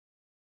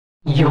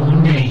Your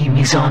name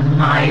is on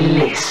my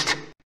list.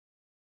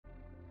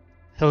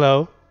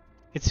 Hello,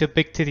 it's your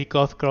big titty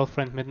goth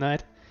girlfriend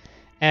Midnight,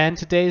 and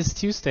today is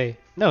Tuesday.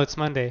 No, it's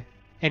Monday.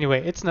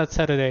 Anyway, it's not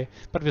Saturday,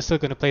 but we're still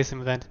gonna play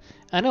some event.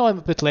 I know I'm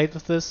a bit late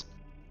with this.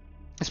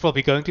 It's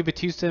probably going to be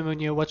Tuesday when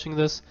you're watching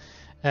this.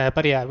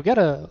 But yeah, we had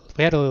a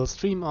little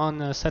stream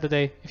on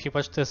Saturday. If you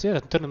watched this, yeah,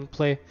 tournament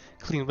play,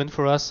 clean win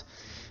for us.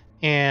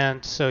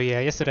 And so yeah,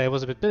 yesterday I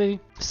was a bit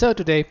busy. So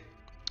today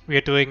we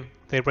are doing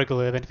the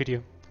regular event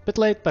video. A bit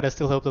late, but I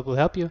still hope that will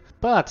help you.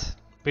 But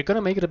we're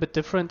gonna make it a bit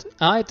different.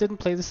 I didn't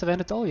play this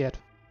event at all yet.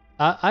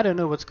 I don't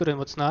know what's good and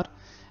what's not.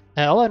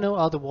 All I know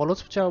are the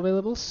warlords which are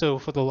available. So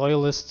for the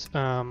loyalists,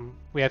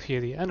 we have here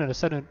the under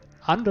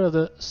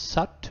the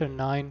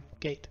Saturnine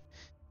Gate.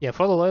 Yeah,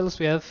 for the loyalists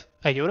we have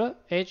Iota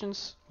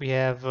agents, we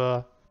have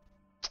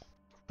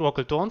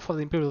Rogal Dorn for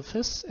the Imperial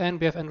Fists, and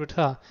we have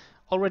Enrutar.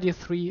 Already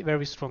three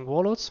very strong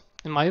warlords,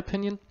 in my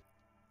opinion,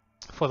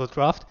 for the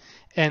draft.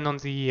 And on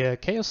the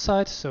Chaos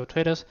side, so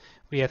traders,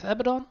 we have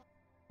Abaddon,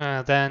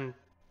 then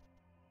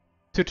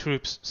two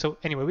troops. So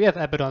anyway, we have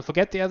Abaddon.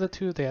 Forget the other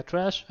two, they are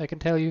trash, I can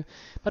tell you.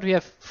 But we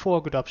have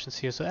four good options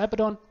here. So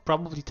Abaddon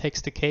probably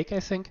takes the cake, I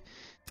think.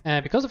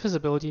 Because of his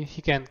ability,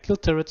 he can kill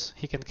turrets,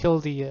 he can kill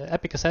the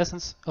epic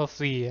assassins of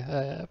the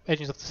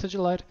Agents of the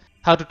Sigillite.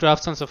 How to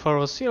draft Sons of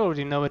Horus, you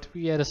already know it.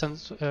 We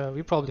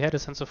probably had a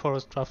Sons of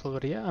Horus draft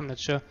already, yeah, I'm not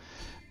sure.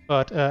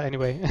 But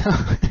anyway,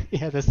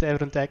 yeah, that's the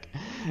Abaddon deck.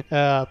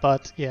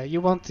 But yeah, you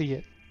want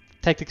the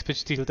tactics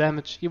which deal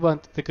damage, you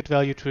want the good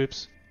value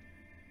troops.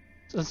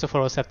 Sons of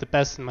Horus have the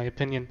best in my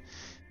opinion.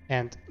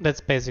 And that's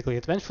basically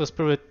it. Vengeful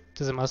Spirit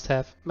is a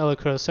must-have.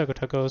 Malachor,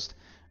 Circuitar Ghost.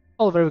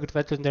 All very good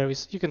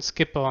legendaries. You can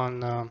skip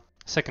on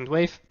Second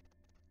Wave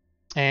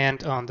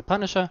and on the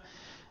Punisher,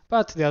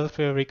 but the others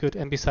were very good.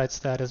 And besides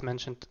that, as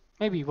mentioned,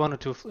 maybe one or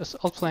two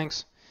alt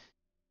flanks,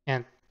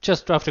 and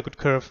just draft a good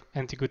curve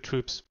and the good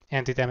troops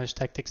and the damage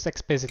tactics.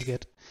 That's basically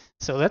it.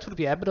 So that would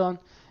be Abaddon.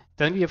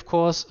 Then we of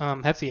course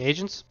have the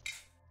agents.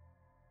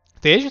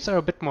 The agents are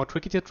a bit more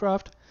tricky to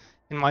draft.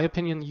 In my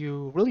opinion,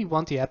 you really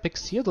want the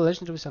epics here. The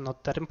legendaries are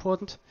not that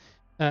important.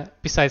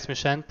 Besides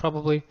Mishan,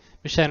 probably.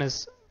 Mishan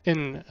is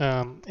in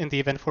the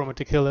event format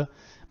to killer.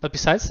 But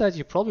besides that,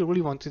 you probably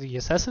really want the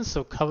assassins,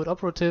 so Covered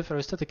Operative,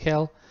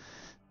 Ezekyle,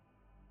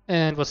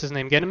 and what's his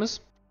name,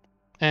 Ganymus,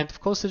 and of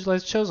course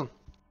Sigillite Chosen.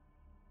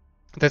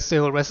 That's the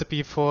whole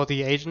recipe for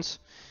the agents.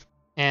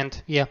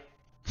 And yeah,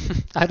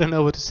 I don't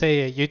know what to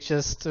say. You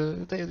just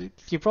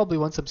you probably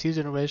want some siege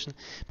generation,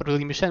 but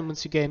really Mishan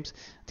wins you games.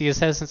 The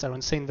assassins are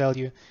insane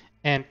value,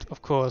 and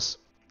of course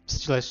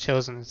Sigillite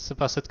Chosen is a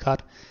busted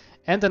card.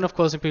 And then of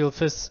course Imperial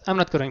Fists. I'm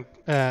not going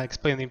to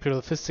explain the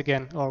Imperial Fists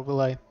again, or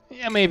will I?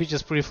 Yeah, maybe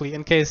just briefly,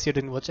 in case you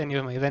didn't watch any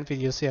of my event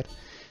videos yet.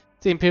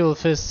 The Imperial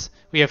Fists,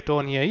 we have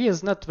Dorn here. He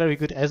is not very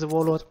good as a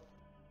warlord.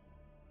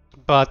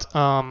 But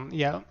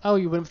yeah, how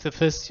you win with the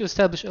Fists, you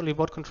establish early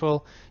board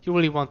control. You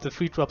really want the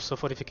 3 drops of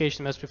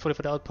Fortification, Mastery,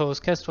 Fortified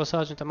Outpost, Castro,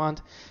 Sergeant,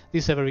 Amand.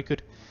 These are very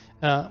good.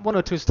 1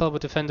 or 2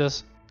 Stalwart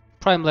Defenders.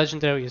 Prime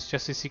Legendary is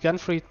just CC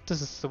Gunfree.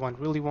 This is the one I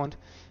really want.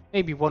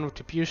 Maybe 1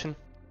 Retribution.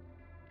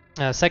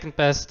 Second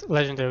best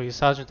legendary is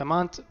Sergeant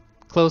Amand,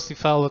 closely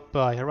followed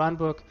by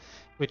Haranburg,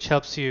 which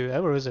helps you,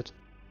 where is it?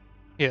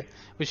 Here,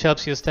 which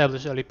helps you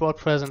establish early board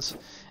presence.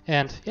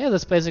 And yeah,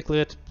 that's basically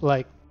it.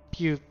 Like,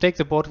 you take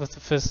the board with the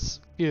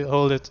fists, you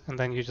hold it, and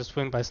then you just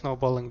win by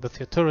snowballing with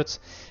your turrets.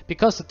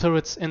 Because the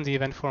turrets in the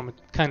event format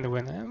kinda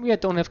win. And we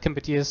don't have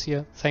Combateers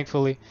here,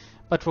 thankfully,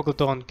 but Rogal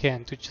Dorn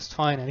can do just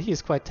fine, and he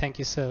is quite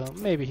tanky, so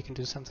maybe he can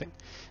do something.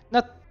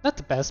 Not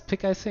the best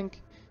pick, I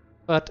think,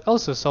 but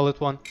also a solid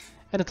one.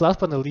 And at last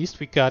but not least,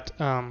 we got,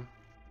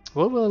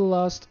 what were the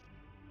last?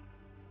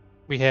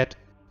 We had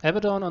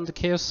Abaddon on the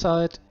Chaos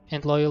side,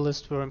 and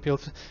Loyalist were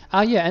Imperial.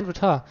 Ah yeah,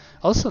 Enrutar.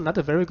 Also not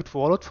a very good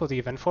warlord for the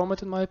event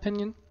format in my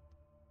opinion,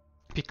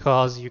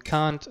 because you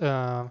can't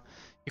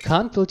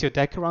build your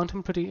deck around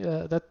him pretty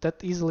that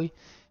easily.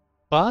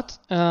 But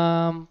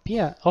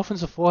yeah,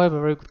 Offensive War have a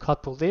very good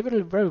card pool.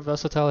 They're very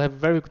versatile, have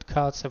very good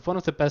cards, have one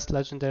of the best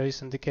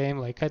legendaries in the game,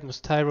 like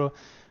Cadmus Tyro.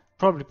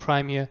 Probably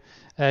Prime here,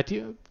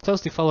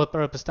 closely followed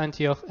by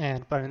Bastantioch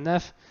and Baron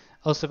Neff,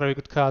 also very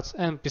good cards,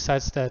 and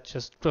besides that,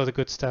 just throw the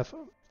good stuff.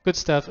 Good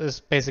stuff is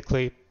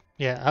basically,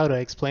 yeah, how do I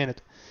explain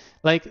it?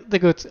 Like, the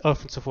good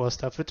offensive war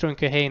stuff. Return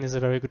Kahane is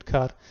a very good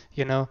card,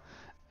 you know.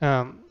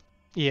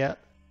 Yeah,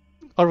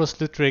 Horus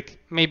Lutric,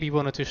 maybe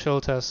 1 or 2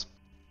 Sholtas,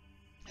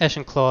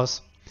 Ashen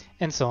Claws,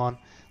 and so on.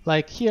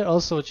 Like, here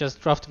also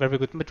just draft a very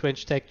good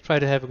mid-range deck, try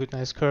to have a good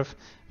nice curve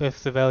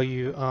with the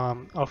value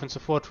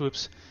offensive war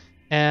troops.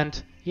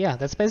 And yeah,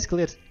 that's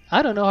basically it.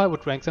 I don't know how I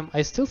would rank them.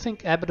 I still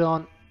think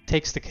Abaddon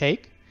takes the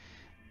cake.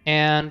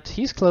 And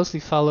he's closely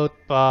followed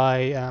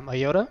by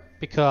Iota,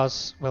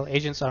 because, well,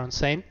 agents are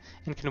insane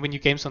and can win you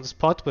games on the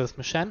spot with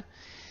Mishan.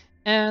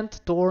 And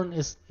Dorn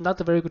is not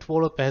a very good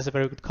warlord, but has a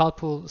very good card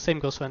pool. Same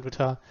goes for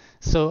Enrutar.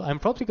 So I'm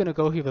probably going to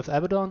go here with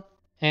Abaddon.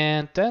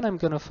 And then I'm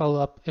going to follow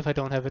up, if I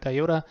don't have it,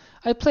 Iota.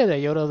 I played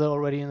Iota though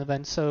already in the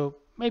event, so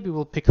maybe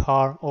we'll pick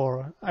Har,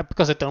 or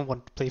because I don't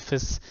want to play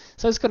Fists.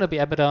 So it's gonna be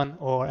Abaddon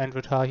or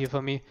Enrutar here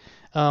for me.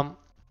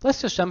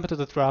 let's just jump into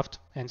the draft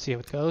and see how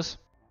it goes.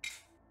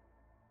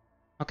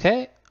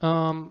 Okay,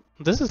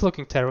 this is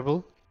looking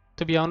terrible,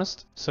 to be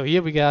honest. So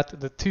here we got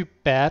the two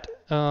bad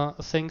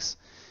things.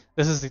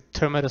 This is the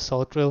Termite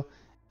Assault Drill.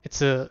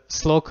 It's a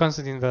slow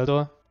Constantine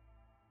Veldor.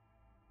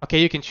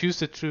 Okay, you can choose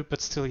the troop,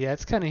 but still, yeah,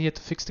 it's kind of here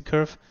to fix the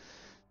curve.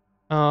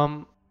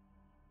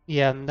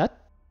 Yeah, not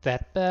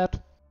that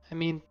bad. I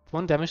mean,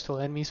 1 damage to all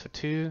enemies for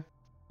 2.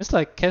 It's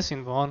like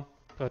Cassian Vaughn,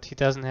 but he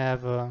doesn't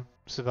have a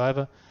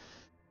Survivor.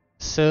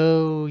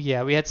 So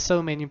yeah, we had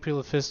so many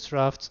Imperial Fist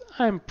drafts.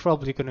 I'm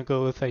probably gonna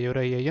go with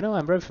Iota here. You know,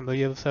 I'm very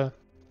familiar with her,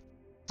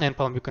 and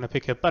probably gonna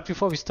pick her. But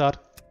before we start,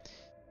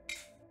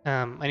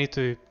 I need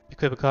to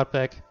equip a card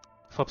pack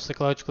for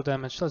psychological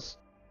damage. Let's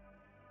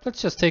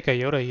just take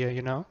Iota here.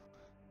 You know,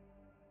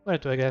 where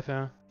do I get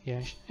her?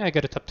 Yeah, I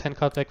got a top 10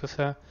 card pack with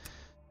her.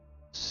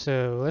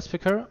 So let's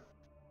pick her,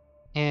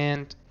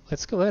 and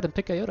let's go ahead and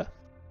pick Iota.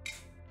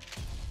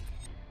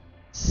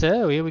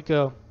 So here we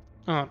go.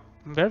 Oh,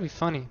 very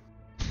funny.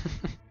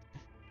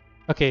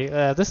 Okay,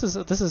 this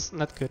is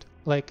not good.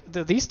 Like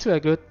these two are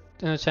good.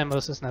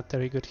 Chambers is not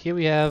very good. Here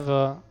we have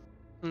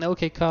an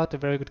okay card, a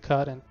very good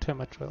card, and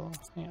Termite Drill.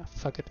 Yeah,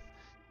 fuck it.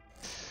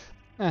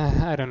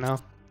 I don't know.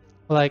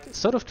 Like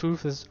Sword of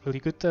Truth is really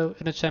good though.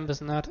 Inner Chamber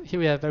is not. Here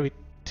we have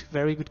two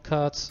very good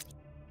cards.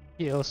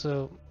 Here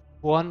also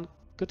 1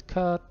 good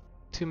card,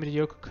 2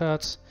 mediocre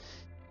cards.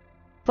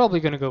 Probably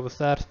gonna go with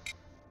that.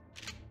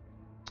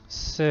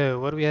 So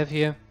what do we have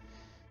here?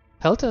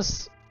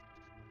 Peltas.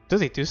 Do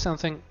they do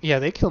something? Yeah,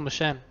 they kill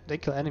Mashan. They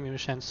kill enemy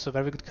Mashans. So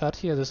very good card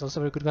here. There's also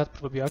a very good card.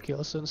 Probably Archie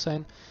also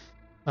insane.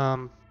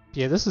 Yeah,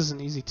 this is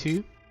an easy 2.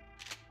 What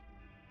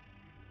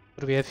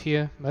do we have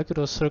here?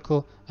 Mercador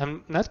Circle.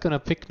 I'm not gonna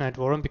pick Knight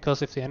Warren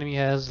because if the enemy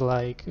has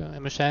like a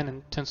Mashan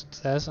and turns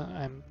into ass,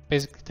 I'm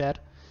basically dead.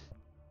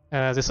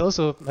 There's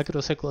also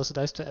Mercador Circle also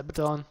dies to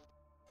Abaddon.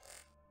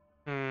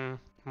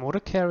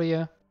 Mortar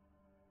Carrier.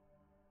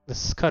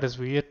 This card is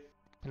weird.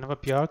 Another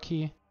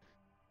Bjarki.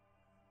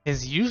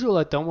 As usual,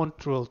 I don't want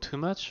to roll too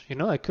much. You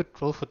know, I could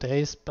roll for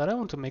days, but I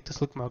want to make this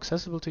look more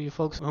accessible to you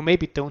folks who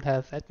maybe don't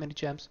have that many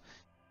gems.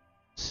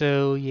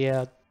 So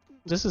yeah,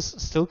 this is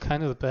still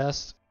kind of the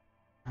best.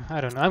 I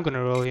don't know, I'm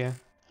gonna roll here.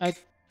 I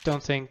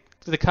don't think...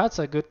 The cards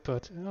are good,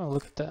 but oh,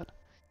 look at that.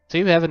 So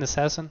you have an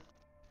Assassin.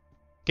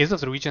 Gaze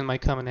of the Region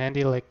might come in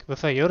handy. Like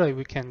with Iota,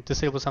 we can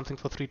disable something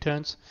for 3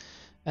 turns.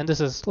 And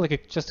this is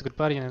like just a good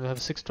buddy, and I don't have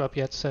a 6 drop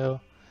yet, so...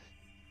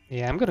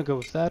 Yeah, I'm gonna go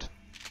with that.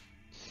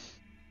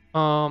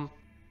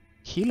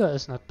 Healer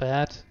is not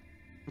bad.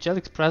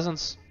 Angelic's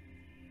Presence,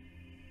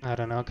 I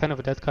don't know, kind of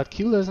a dead card.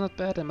 Keeler is not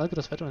bad, and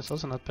Melchidor's Veteran is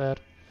also not bad.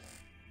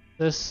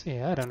 This,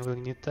 yeah, I don't really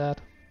need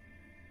that.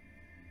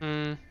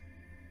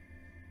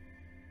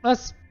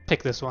 Let's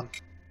pick this one.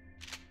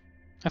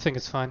 I think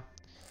it's fine.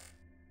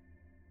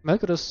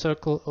 Melchidor's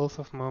Circle, Oath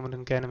of Moment,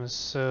 and Ganymus.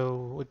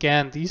 So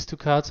again, these 2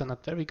 cards are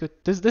not very good.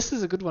 This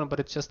is a good one, but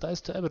it just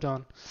dies to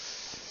Abaddon.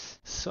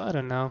 So I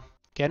don't know.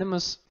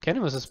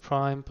 Ganymus is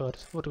prime,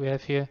 but what do we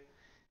have here?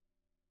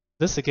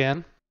 This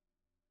again.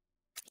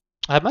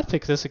 I might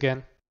pick this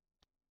again.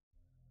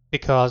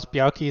 Because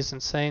Bjarki is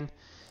insane.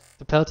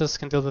 The Peltas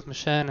can deal with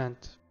Mashan, and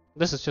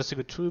this is just a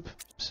good troop.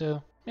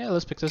 So yeah,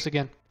 let's pick this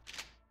again.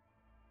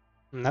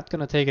 I'm not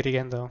gonna take it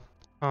again though.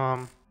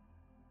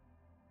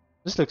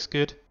 This looks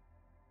good.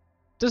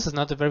 This is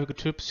not a very good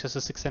troop, it's just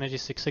a 6 energy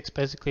 6/6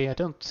 basically. I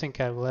don't think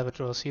I will ever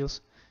draw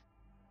seals.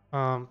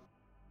 And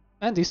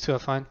these 2 are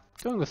fine.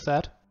 Going with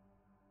that.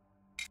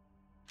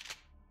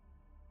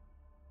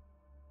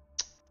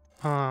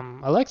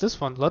 I like this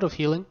one, a lot of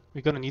healing,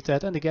 we're gonna need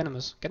that, and the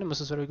Ganymus.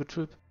 Ganymus is a very good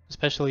troop,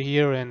 especially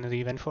here in the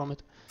event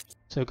format.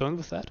 So going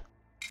with that.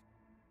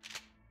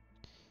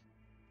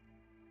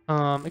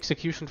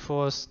 Execution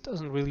Force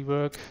doesn't really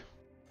work.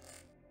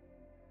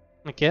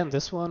 Again,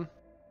 this one.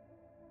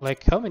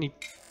 Like, how many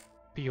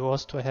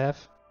BOs do I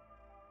have?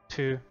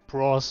 2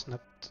 Bros. No,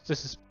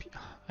 this is...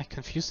 I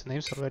confused the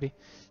names already.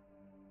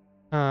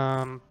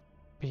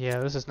 Yeah,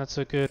 this is not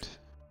so good.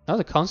 Now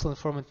the Council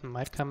Informant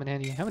might come in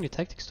handy. How many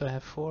tactics do I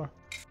have? 4.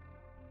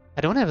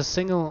 I don't have a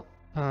single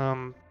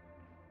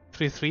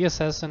 3/3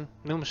 assassin.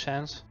 No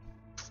Mashans.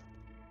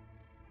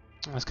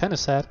 That's kind of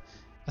sad.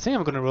 I think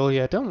I'm gonna roll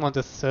here. I don't want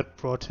the 3rd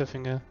Broad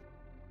Tifinger.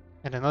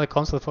 And another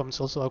Council Informant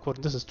is also awkward,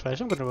 and this is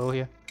trash. I'm gonna roll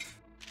here.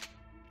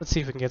 Let's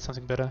see if we can get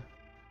something better.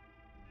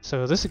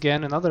 So this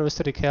again, another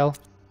Ezekyle.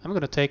 I'm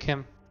gonna take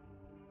him.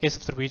 Gaze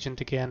of the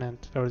Regent again, and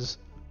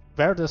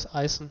Verdus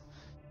Eisen.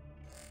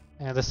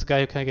 And this is the guy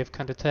who can give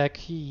counterattack.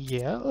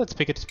 Yeah, let's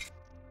pick it.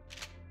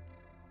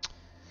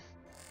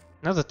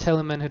 Another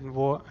Teleman, Hidden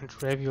War,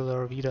 and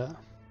Regular Vida.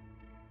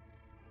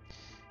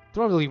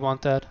 Do I really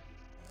want that?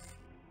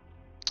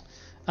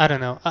 I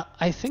don't know.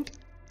 I think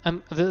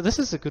this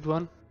is a good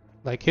one.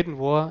 Like Hidden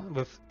War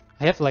with...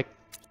 I have like...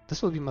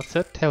 This will be my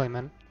 3rd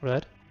Teleman,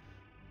 right?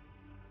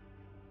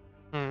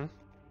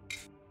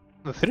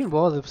 With Hidden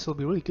War, this will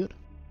be really good.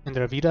 And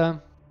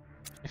Ravida,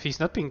 if he's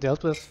not being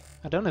dealt with...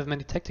 I don't have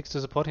many tactics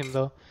to support him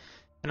though.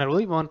 And I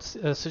really want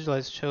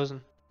Sigilized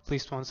Chosen, at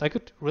least once. I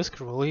could risk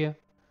a roll here.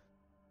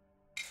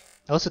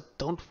 I also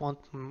don't want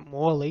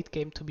more late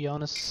game, to be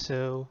honest,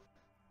 so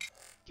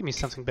give me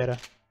something better.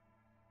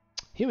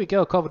 Here we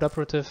go, Corporate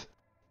Operative.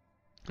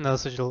 Another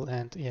Sigil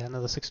and yeah,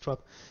 another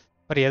 6-drop.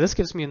 But yeah, this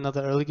gives me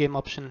another early game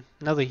option,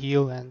 another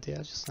heal, and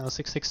yeah, just another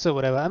 6/6, so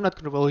whatever. I'm not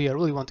gonna roll here, I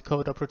really want the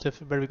Corporate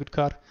Operative, a very good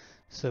card.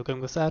 So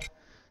going with that.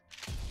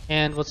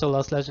 And what's our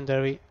last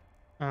legendary?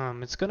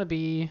 It's gonna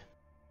be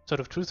Sword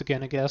of Truth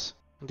again, I guess.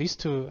 And these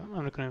two,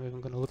 I'm not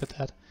even gonna look at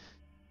that.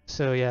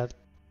 So yeah,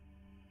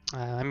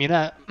 I mean,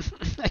 I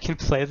can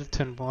play the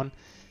turn 1.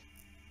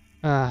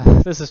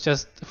 This is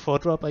just a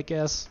 4-drop, I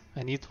guess.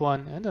 I need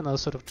one, and another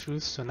Sword of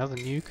Truth, so another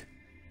nuke.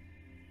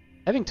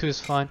 Having 2 is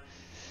fine.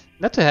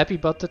 Not too happy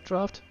about that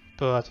draft,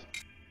 but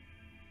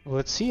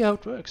let's see how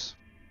it works.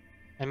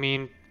 I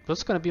mean,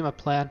 what's gonna be my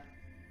plan?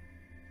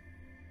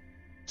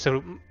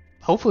 So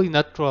hopefully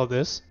not draw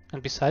this,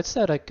 and besides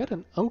that I got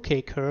an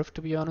okay curve,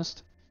 to be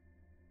honest.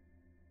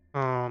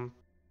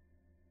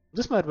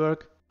 This might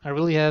work. I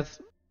really have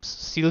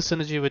Steel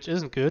Synergy, which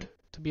isn't good,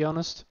 to be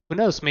honest. Who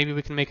knows, maybe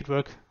we can make it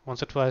work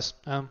once or twice.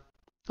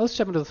 Let's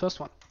jump into the first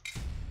one.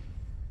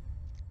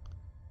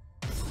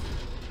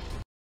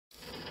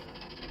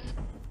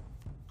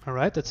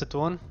 Alright, that's a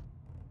Dorn.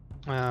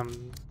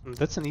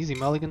 That's an easy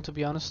mulligan, to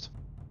be honest.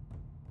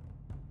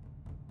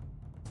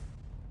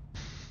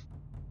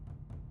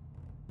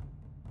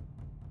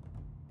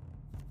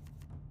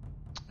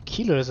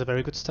 Keeler is a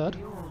very good start.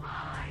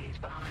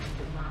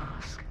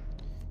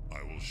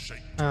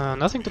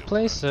 Nothing to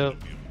play, so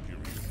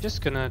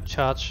just gonna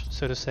charge,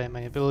 so to say,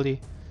 my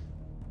ability.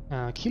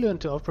 Keeler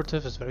into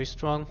Operative is very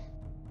strong.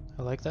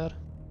 I like that.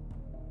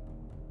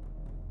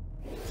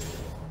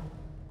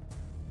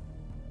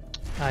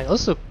 I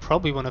also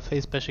probably want to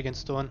face bash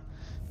against Dorn,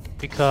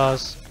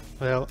 because,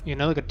 well, you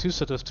know, I got 2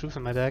 Sword of Truth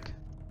in my deck.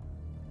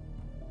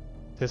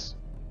 This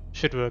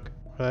should work,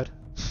 right?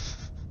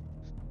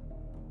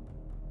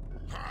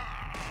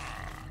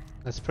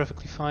 That's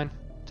perfectly fine.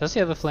 Does he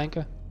have a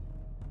flanker?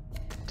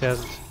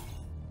 Doesn't.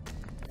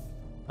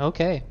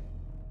 Okay.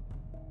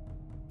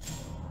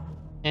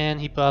 And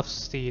he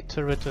buffs the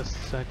turret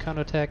with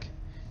counterattack.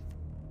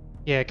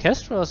 Yeah,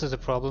 Castros is a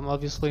problem,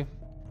 obviously.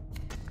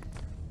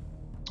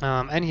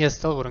 And he has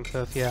Stalwart on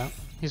Curve, yeah.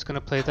 He's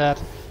gonna play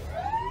that.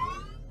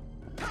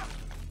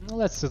 Well,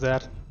 let's do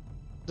that.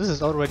 This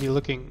is already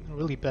looking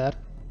really bad,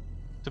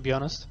 to be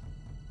honest.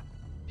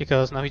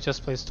 Because now he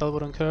just plays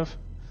Stalwart on Curve.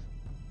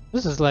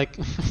 This is like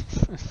a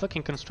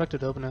fucking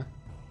constructed opener.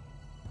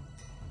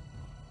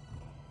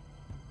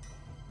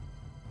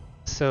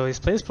 So his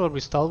plays probably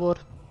Stalwart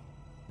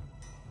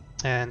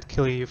and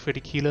kill you Freddy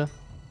Keeler.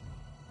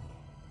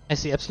 I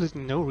see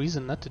absolutely no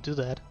reason not to do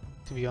that,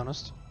 to be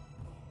honest.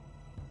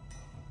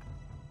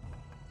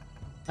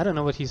 I don't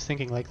know what he's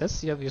thinking, like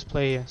that's the obvious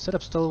play here. Set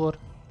up Stalwart,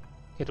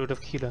 get rid of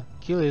Keeler.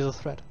 Keeler is a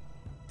threat.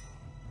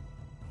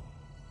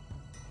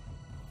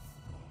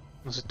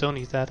 Also don't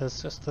need that,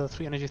 it's just the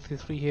 3 energy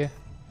 3/3 here.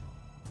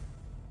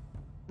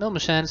 No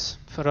machines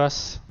for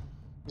us.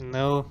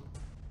 No.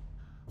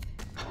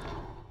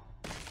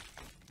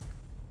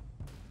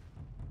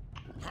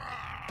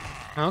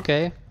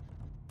 Okay.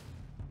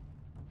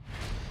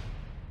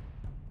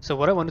 So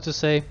what I wanted to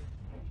say,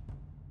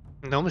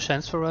 no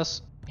machines for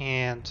us,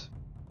 and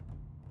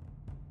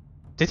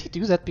did he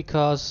do that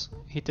because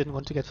he didn't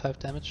want to get 5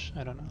 damage?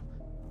 I don't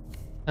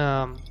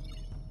know.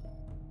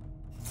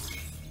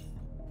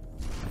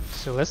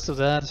 So let's do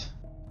that,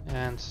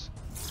 and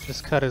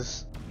this card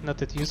is not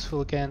that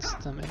useful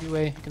against them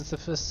anyway, against the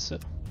Fist, so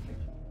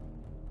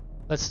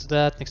let's do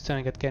that. Next turn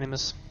I get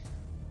Ganymus.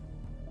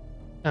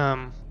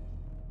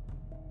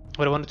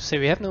 What I wanted to say,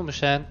 we have no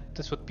Machine,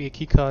 this would be a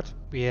key card.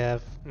 We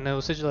have no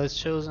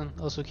Sigilized Chosen,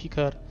 also a key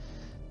card.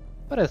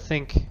 But I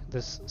think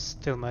this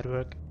still might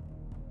work.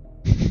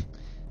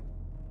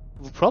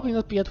 Will probably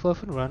not be a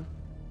 12 in run,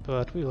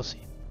 but we will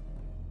see.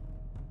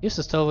 Here's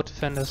the Stalwart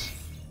Defenders.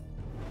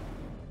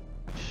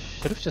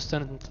 Should have just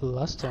done it until the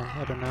last turn,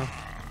 I don't know.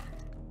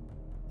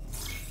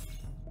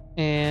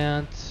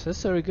 And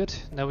that's very good.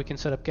 Now we can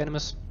set up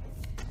Ganymus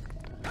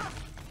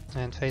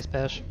and face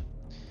bash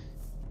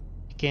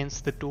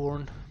against the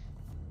Dorn.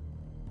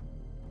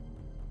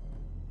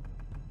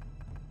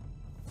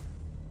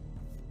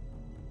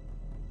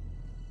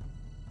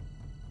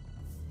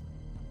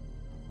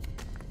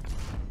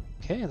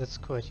 Okay, that's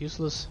quite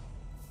useless.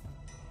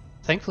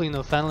 Thankfully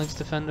no Phalanx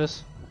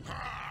Defenders.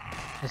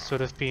 It's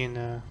sort of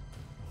been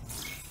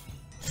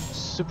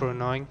super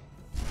annoying.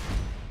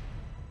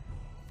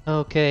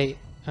 Okay,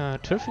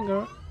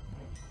 Turfinger.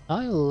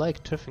 I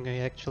like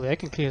Turfinger actually. I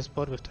can clear his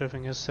board with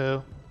Turfinger,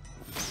 so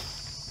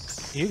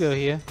you go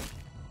here.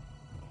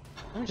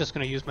 I'm just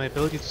gonna use my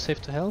ability to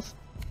save the health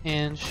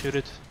and shoot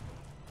it.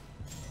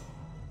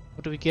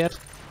 What do we get?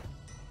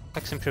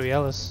 Pax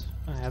Imperialis.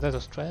 Oh, yeah, that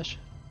was trash.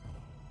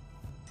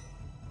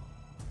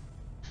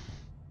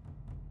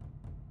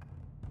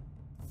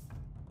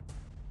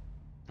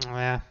 Oh,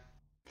 yeah.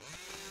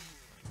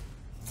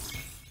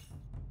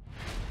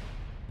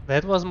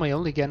 That was my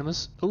only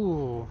Ganymus.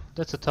 Ooh,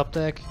 that's a top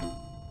deck.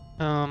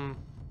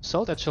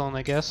 Salt Echelon,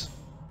 I guess.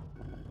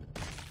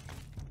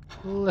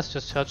 Let's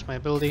just charge my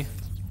ability.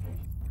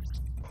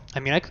 I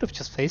mean, I could have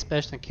just face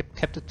bashed and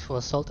kept it for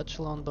assault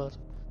echelon, but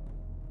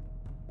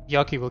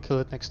Yaki will kill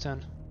it next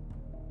turn.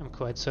 I'm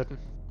quite certain.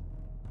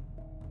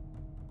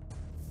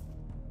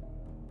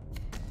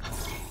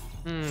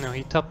 No,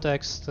 he top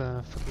decks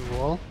the fucking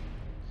wall.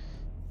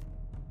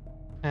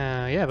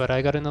 Yeah, but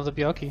I got another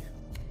Byakuya.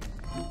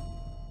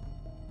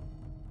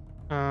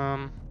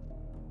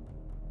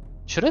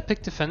 Should I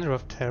pick Defender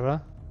of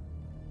Terra?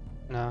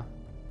 No.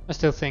 I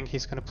still think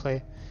he's gonna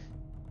play.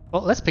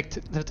 Well, let's pick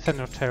the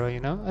Defender of Terra, you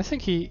know? I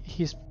think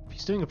he's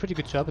doing a pretty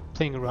good job at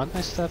playing around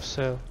my stuff,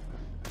 so...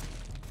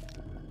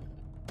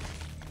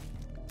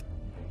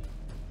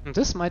 And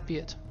this might be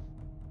it.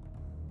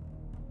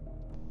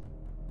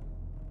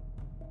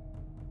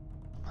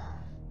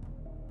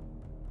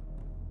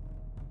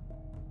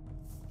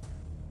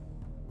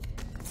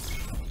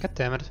 God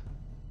damn it.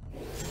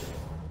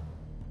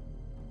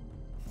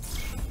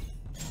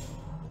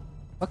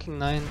 Fucking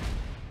 9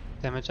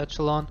 damage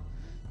echelon.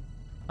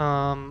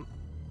 I'm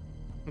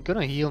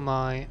gonna heal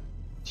my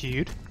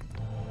dude.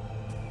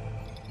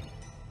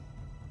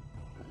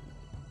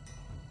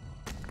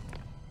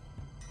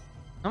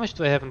 How much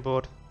do I have on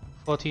board?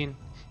 14.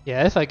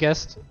 Yeah, if I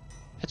guessed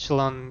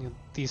echelon,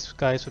 these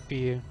guys would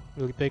be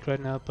really big right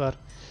now, but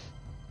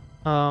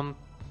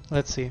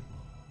let's see.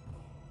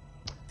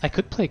 I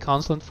could play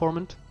Council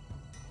Informant.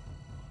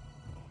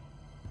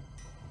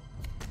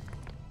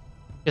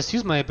 Just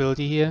use my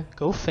ability here,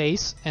 go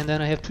face, and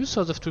then I have 2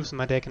 Swords of Truth in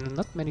my deck and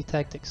not many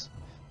tactics.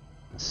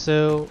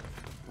 So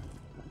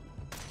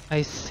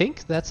I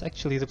think that's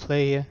actually the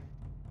play here.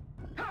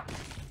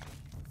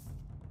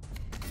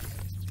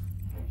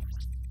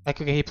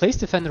 Like, okay, he plays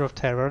Defender of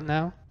Terror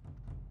now,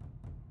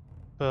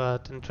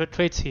 but then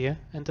trades here,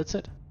 and that's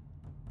it.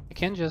 I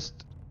can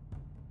just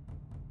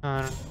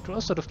draw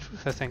a Sword of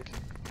Truth, I think.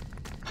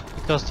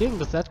 Because dealing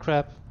with that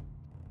crap...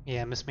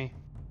 Yeah, miss me.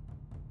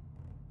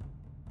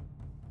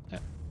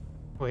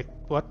 Wait,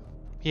 what?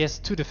 He has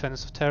 2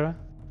 Defenders of Terror.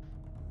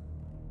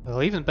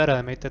 Well, even better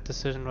I made that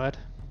decision, right?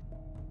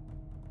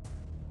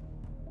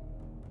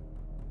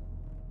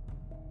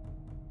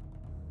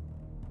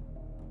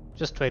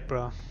 Just trade,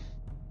 bro.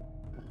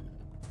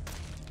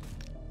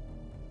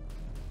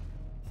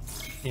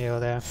 Yeah,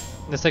 there.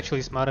 That's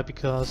actually smarter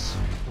because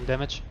of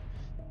damage.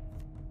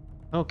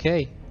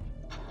 Okay.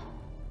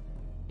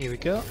 Here we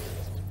go.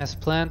 As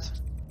planned.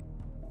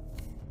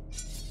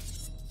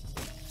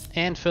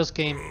 And first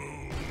game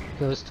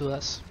goes to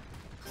us.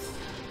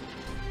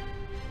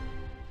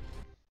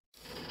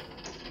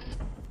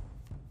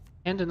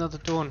 And another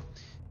Dorn.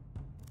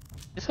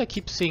 If I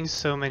keep seeing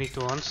so many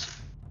Dorns,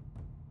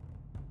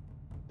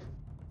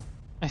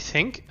 I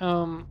think,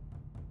 yeah,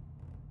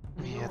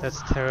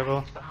 that's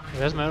terrible.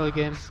 Where's my early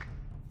game?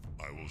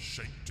 I will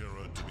shake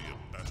terror to be a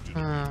bastard.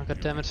 God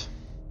damn it.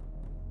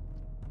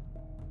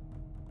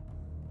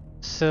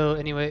 So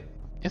anyway,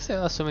 if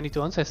there are so many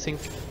Dorns, I think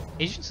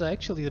Agents are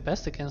actually the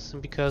best against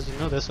them because, you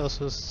know, there's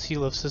also a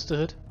Seal of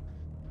Sisterhood.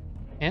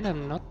 And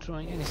I'm not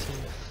drawing anything.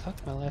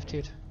 Fuck my life,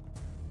 dude.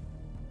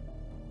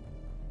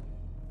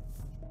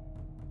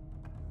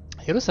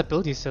 Horus'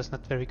 ability is just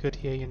not very good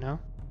here, you know.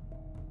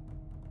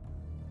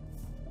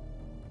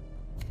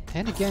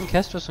 And again,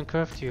 Castros on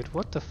Curve, dude.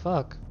 What the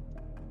fuck?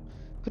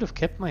 Could have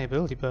kept my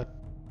ability, but...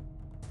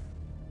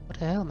 What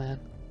the hell, man?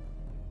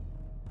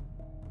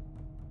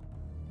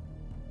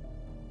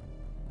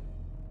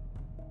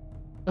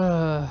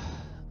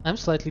 I'm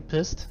slightly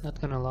pissed,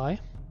 not gonna lie.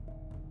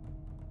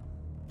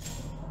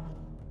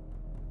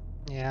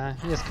 Yeah,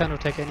 he has counter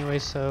attack anyway,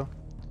 so...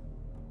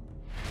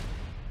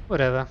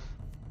 Whatever.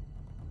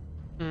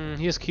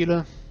 Here's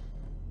Keeler.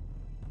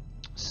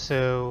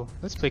 So,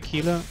 let's play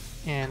Keeler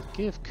and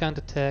give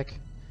counter attack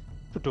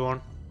to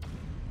Dorn.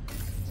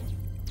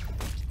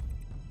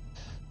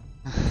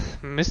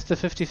 Missed the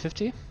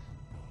 50-50.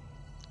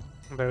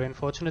 Very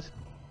unfortunate.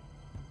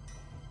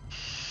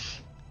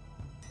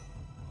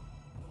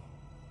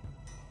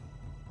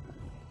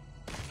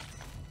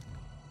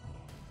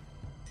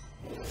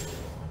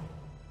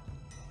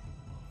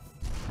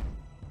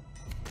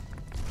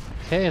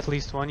 Okay, at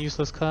least one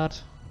useless card.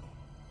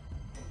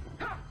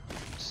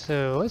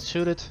 So let's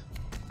shoot it.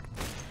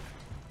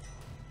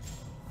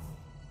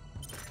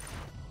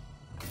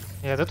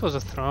 Yeah, that was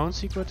a throne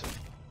secret.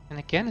 And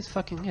again it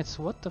fucking hits.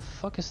 What the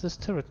fuck is this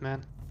turret,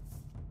 man?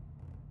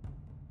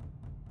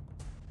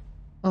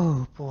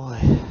 Oh boy.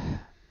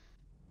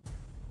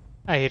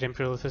 I hate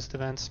Imperial Fist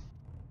events.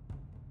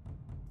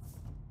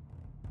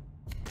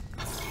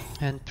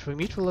 And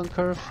Trimetral on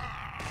curve.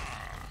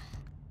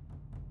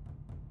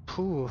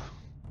 Phew.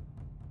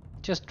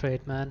 Just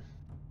trade, man.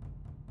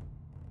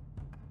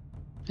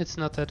 It's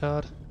not that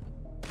hard.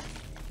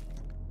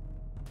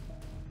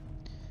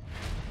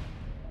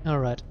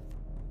 Alright.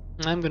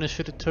 I'm gonna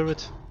shoot a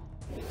turret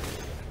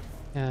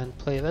and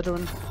play a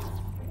veteran.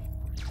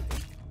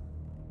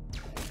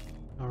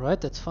 Alright,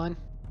 that's fine.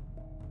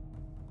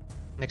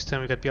 Next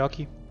time we got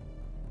Byakuya.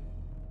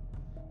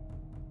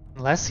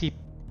 Unless he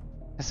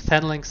has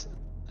Phalanx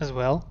as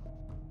well.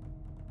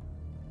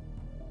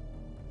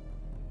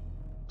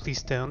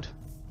 Please don't.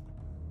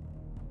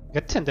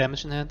 Got 10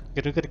 damage in hand.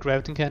 Gotta get a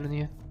gravity cannon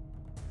here.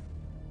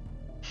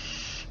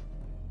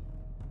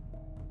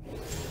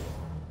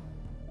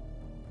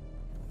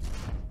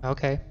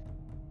 Okay.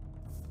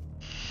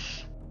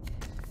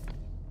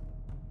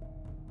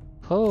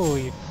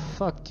 Holy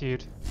fuck,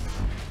 dude.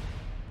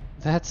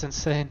 That's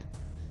insane.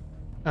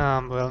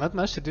 Well, not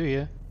much to do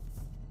here.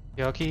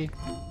 Yoki.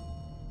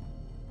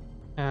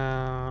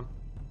 I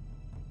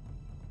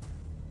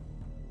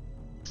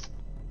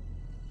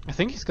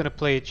think he's gonna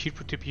play cheap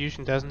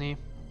retribution, doesn't he?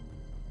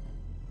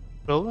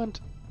 Whirlwind?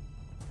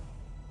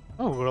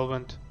 Oh,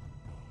 Whirlwind.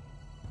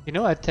 You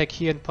know, I attack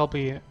here and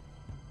probably...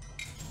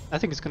 I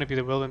think it's gonna be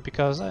the Whirlwind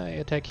because I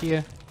attack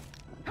here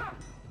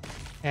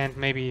and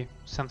maybe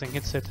something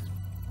hits it.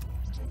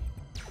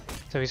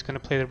 So he's gonna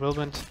play the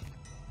Whirlwind.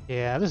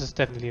 Yeah, this is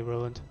definitely a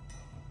Whirlwind.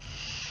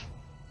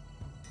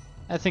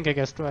 I think I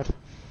guessed right.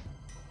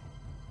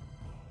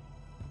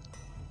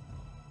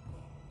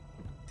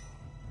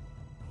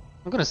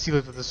 I'm gonna seal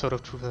it with the Sword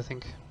of Truth, I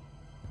think.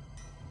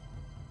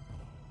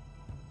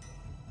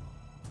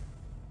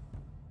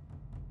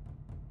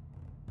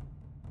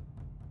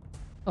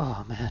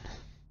 Oh man.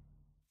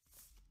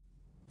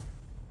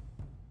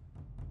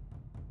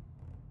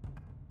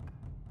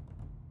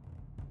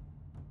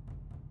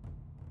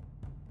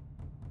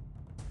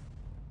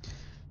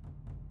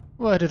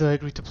 Why did I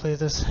agree to play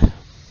this?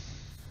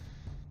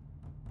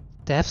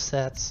 Death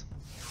sets.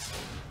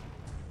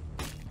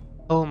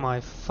 Oh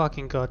my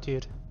fucking god,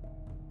 dude.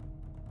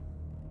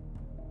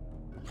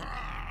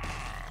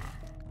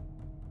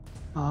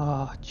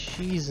 Oh,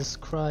 Jesus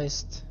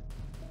Christ.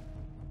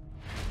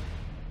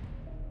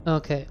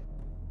 Okay.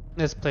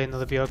 Let's play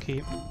another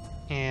Bjorky.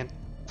 And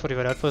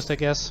 45 Outpost, I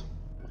guess.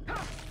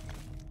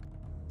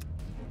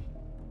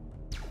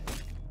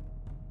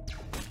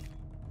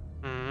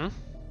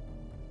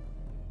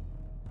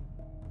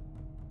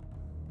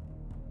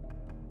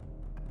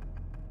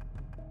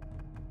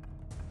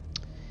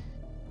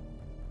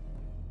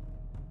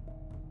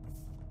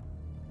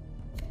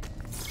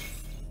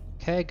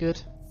 Okay,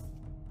 good.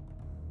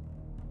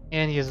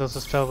 And he has also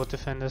Stalwart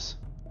Defenders.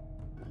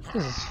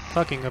 This is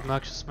fucking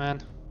obnoxious,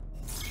 man.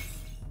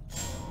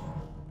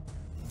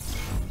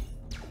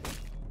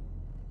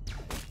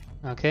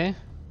 Okay.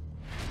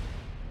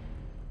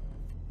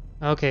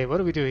 Okay, what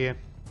do we do here?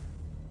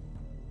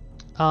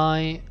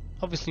 I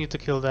obviously need to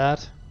kill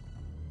that.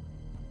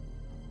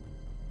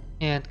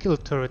 And kill a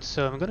turret,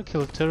 so I'm gonna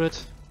kill a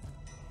turret.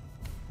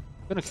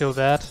 I'm gonna kill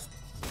that.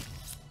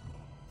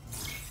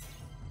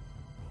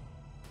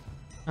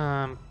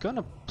 I'm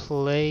gonna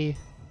play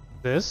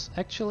this,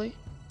 actually.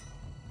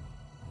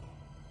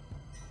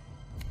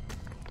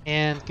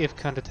 And give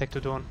counter-attack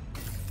to Dorn.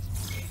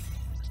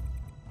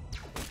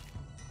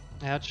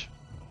 Ouch.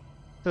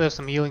 Still have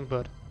some healing,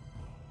 but...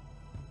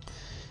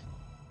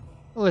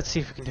 let's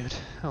see if we can do it.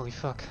 Holy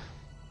fuck.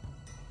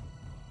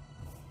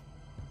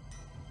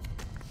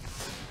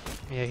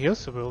 Yeah, he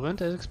also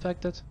Whirlwind as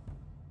expected.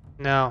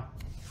 No.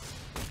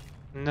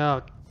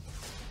 No.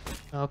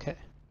 Okay.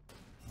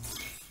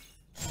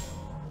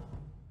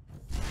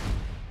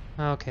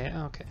 Okay,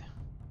 okay.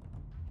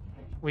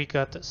 We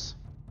got this.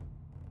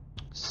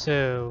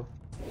 So...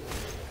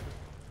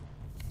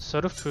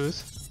 Sword of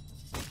Truth.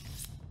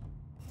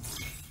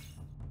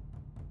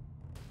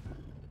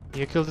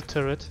 You kill the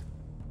turret.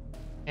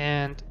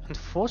 And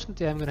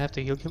unfortunately I'm gonna have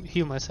to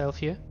heal myself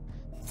here.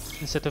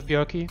 Instead of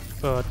Bjorky.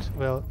 But,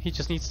 well, he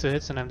just needs 2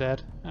 hits and I'm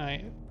dead.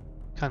 I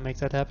can't make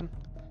that happen.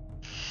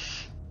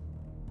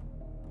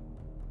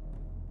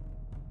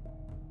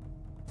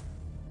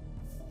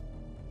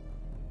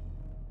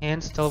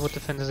 And Stalwart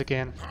Defenders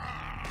again.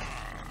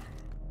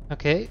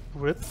 Okay,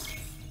 rip.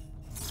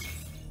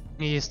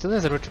 He still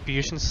has a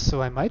Retribution,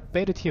 so I might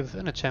bait it here with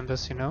Inner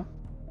Chambers, you know?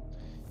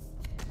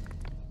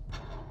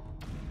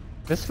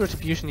 This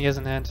Retribution he has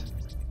in hand.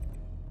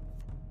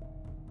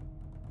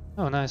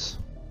 Oh, nice.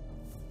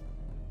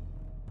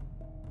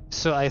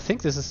 So I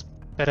think this is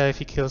better if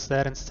he kills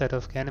that instead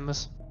of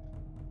Ganymus.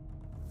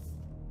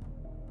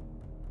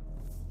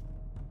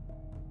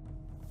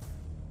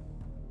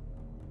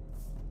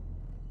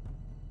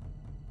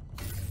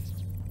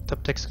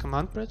 Top takes a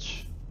command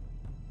bridge.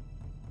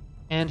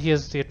 And he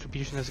has the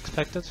attribution as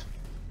expected.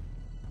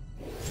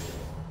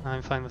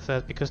 I'm fine with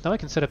that, because now I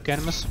can set up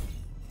Ganymus.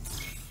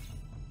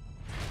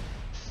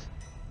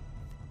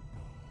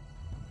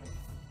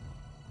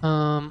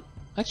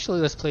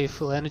 Actually let's play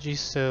full energy,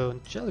 so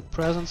Angelic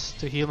Presence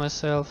to heal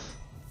myself,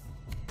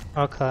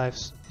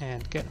 Archives,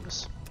 and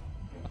Ganymus.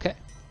 Okay.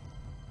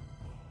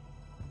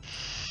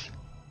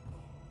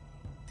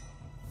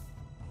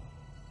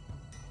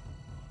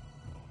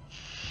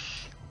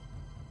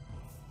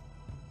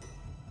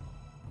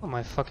 Oh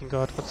my fucking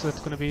god, what's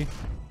that gonna be?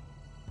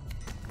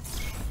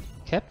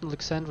 Captain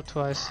Alexandra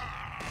twice.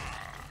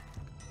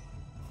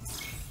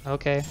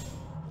 Okay.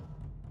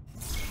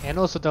 And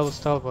also double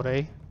Stalwart,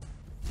 eh?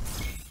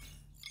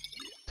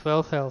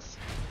 12 health.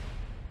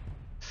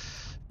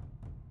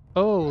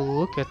 Oh,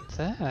 look at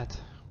that.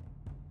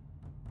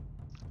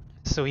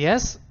 So he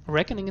has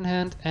Reckoning in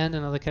hand and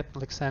another Captain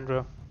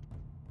Alexandra.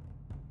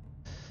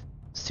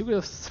 Degree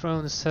of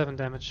Thrown is 7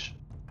 damage.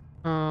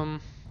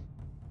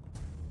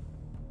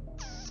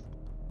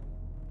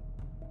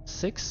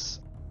 6,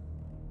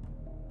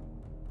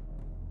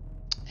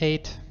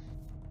 8,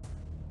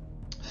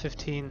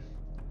 15.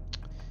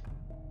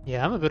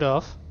 Yeah, I'm a bit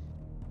off.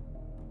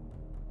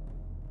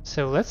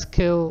 So let's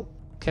kill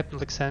Captain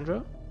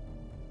Alexandra.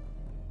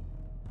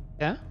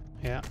 Yeah?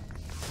 Yeah.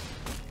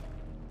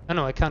 Oh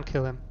no, I can't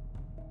kill him.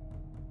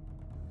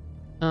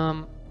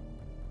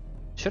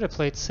 Should I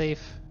play it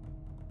safe?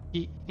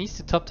 He needs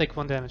to top take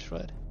 1 damage,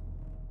 right?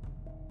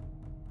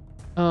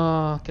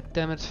 Oh, god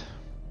damn it.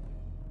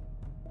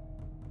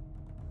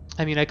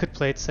 I mean, I could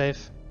play it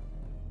safe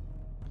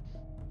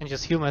and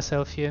just heal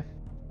myself here.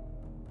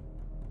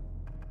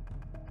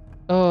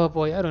 Oh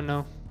boy, I don't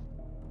know.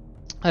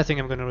 I think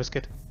I'm gonna risk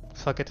it.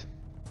 Fuck it.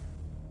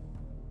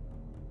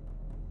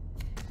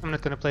 I'm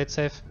not gonna play it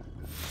safe.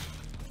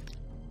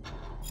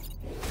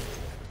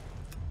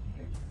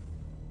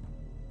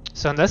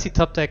 So unless he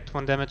top decked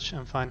 1 damage,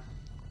 I'm fine.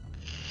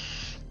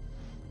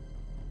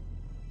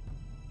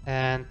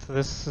 And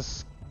this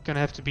is gonna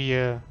have to be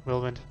a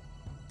whirlwind.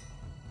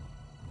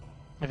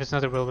 If it's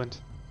not a whirlwind,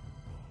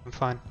 I'm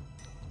fine.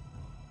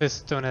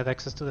 Just don't have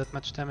access to that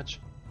much damage.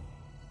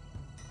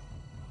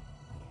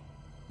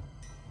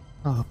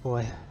 Oh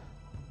boy.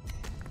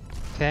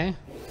 Okay.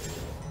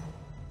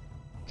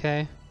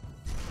 Okay.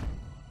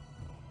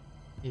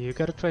 You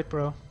gotta trade,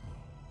 bro.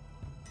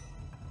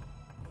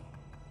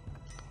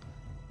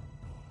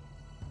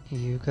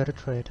 You gotta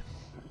trade.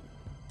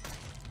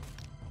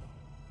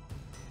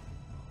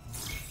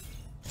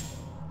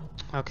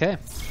 Okay.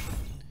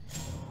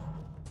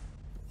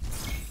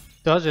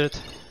 Dodge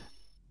it.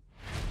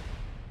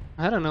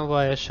 I don't know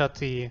why I shot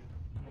the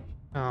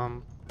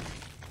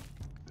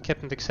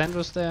Captain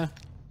Dexandros there,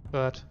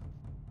 but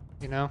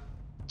you know,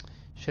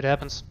 shit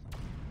happens.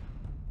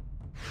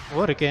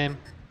 What a game.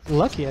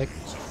 Lucky I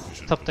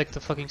top decked the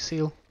fucking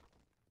seal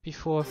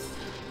before.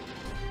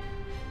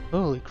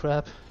 Holy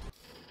crap.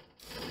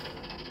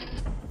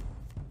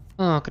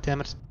 Oh, god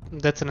damn it.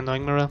 That's an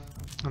annoying mirror.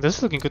 This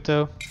is looking good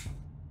though.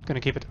 Gonna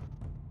keep it.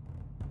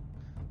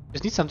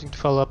 Just need something to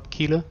follow up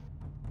Keeler.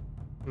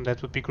 And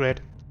that would be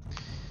great.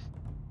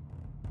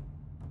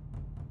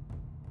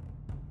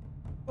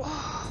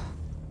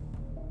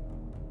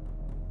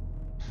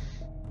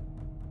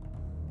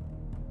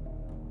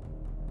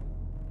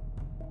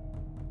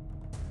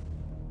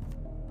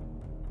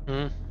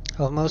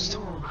 Almost.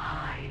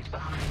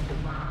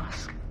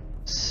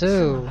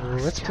 So,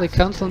 let's play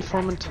Council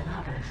Informant.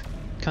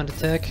 Can't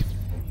attack.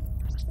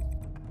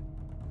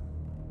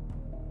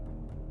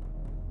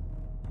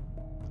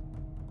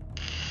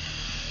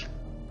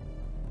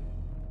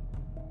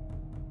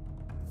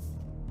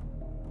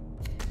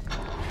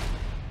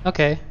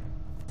 Okay.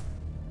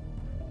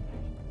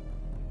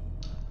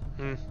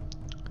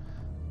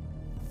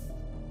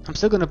 I'm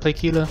still gonna play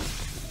Keeler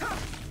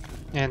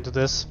and do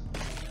this.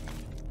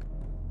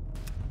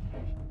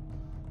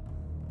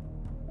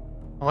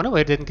 I wonder why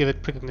I didn't give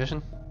it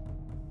precognition.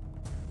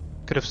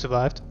 Could have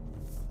survived.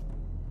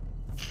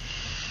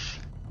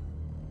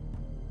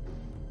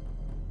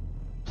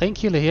 Playing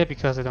Keeler here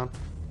because I don't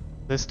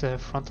list the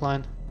front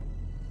line.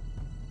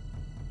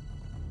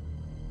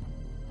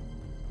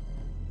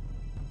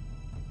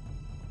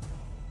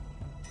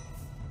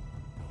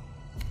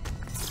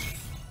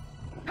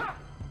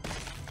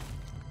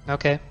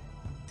 Okay.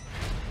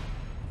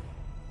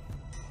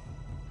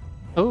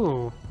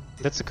 Oh,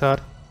 that's a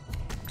card.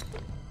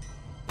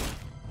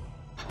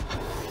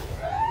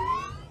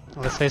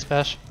 Let's face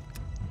bash.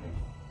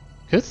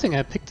 Good thing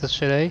I picked this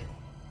shit, eh?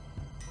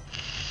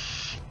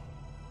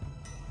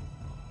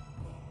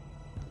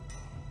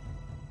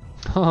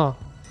 Oh.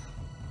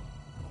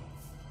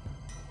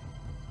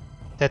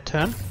 That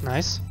turn,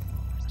 nice.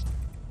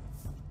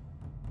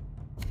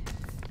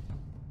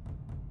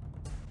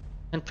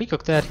 And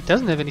precook that. He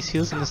doesn't have any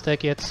seals in the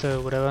stack yet,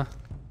 so whatever.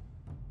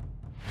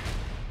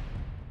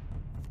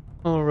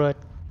 Alright.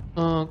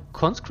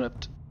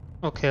 Conscript?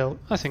 Or kill?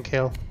 I think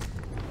kill.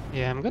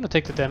 Yeah, I'm gonna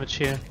take the damage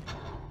here.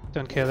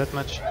 Don't care that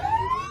much.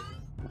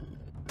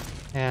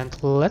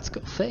 And let's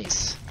go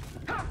face.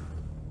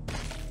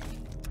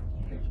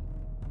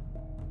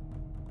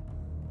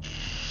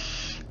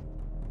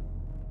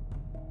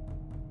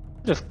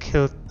 Could have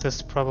killed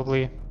this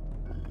probably.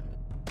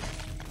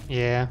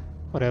 Yeah,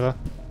 whatever.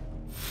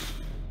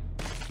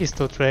 He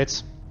still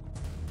trades.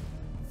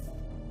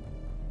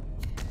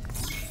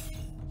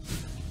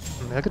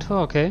 Negative,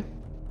 okay.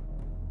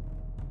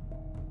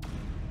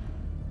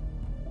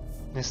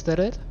 Is that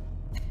it?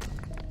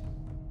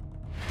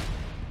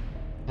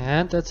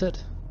 And that's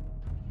it.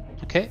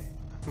 Okay,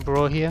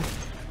 bro here.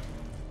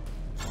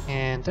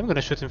 And I'm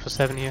gonna shoot him for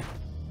 7 here.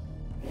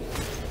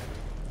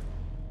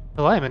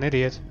 Oh, I'm an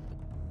idiot.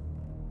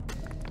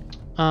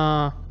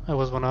 I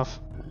was 1 off.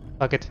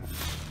 Fuck it.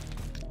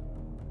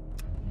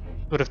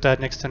 Would have died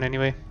next turn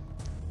anyway.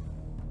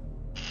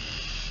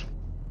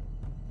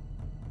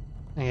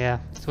 Yeah,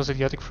 this was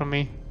idiotic from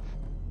me.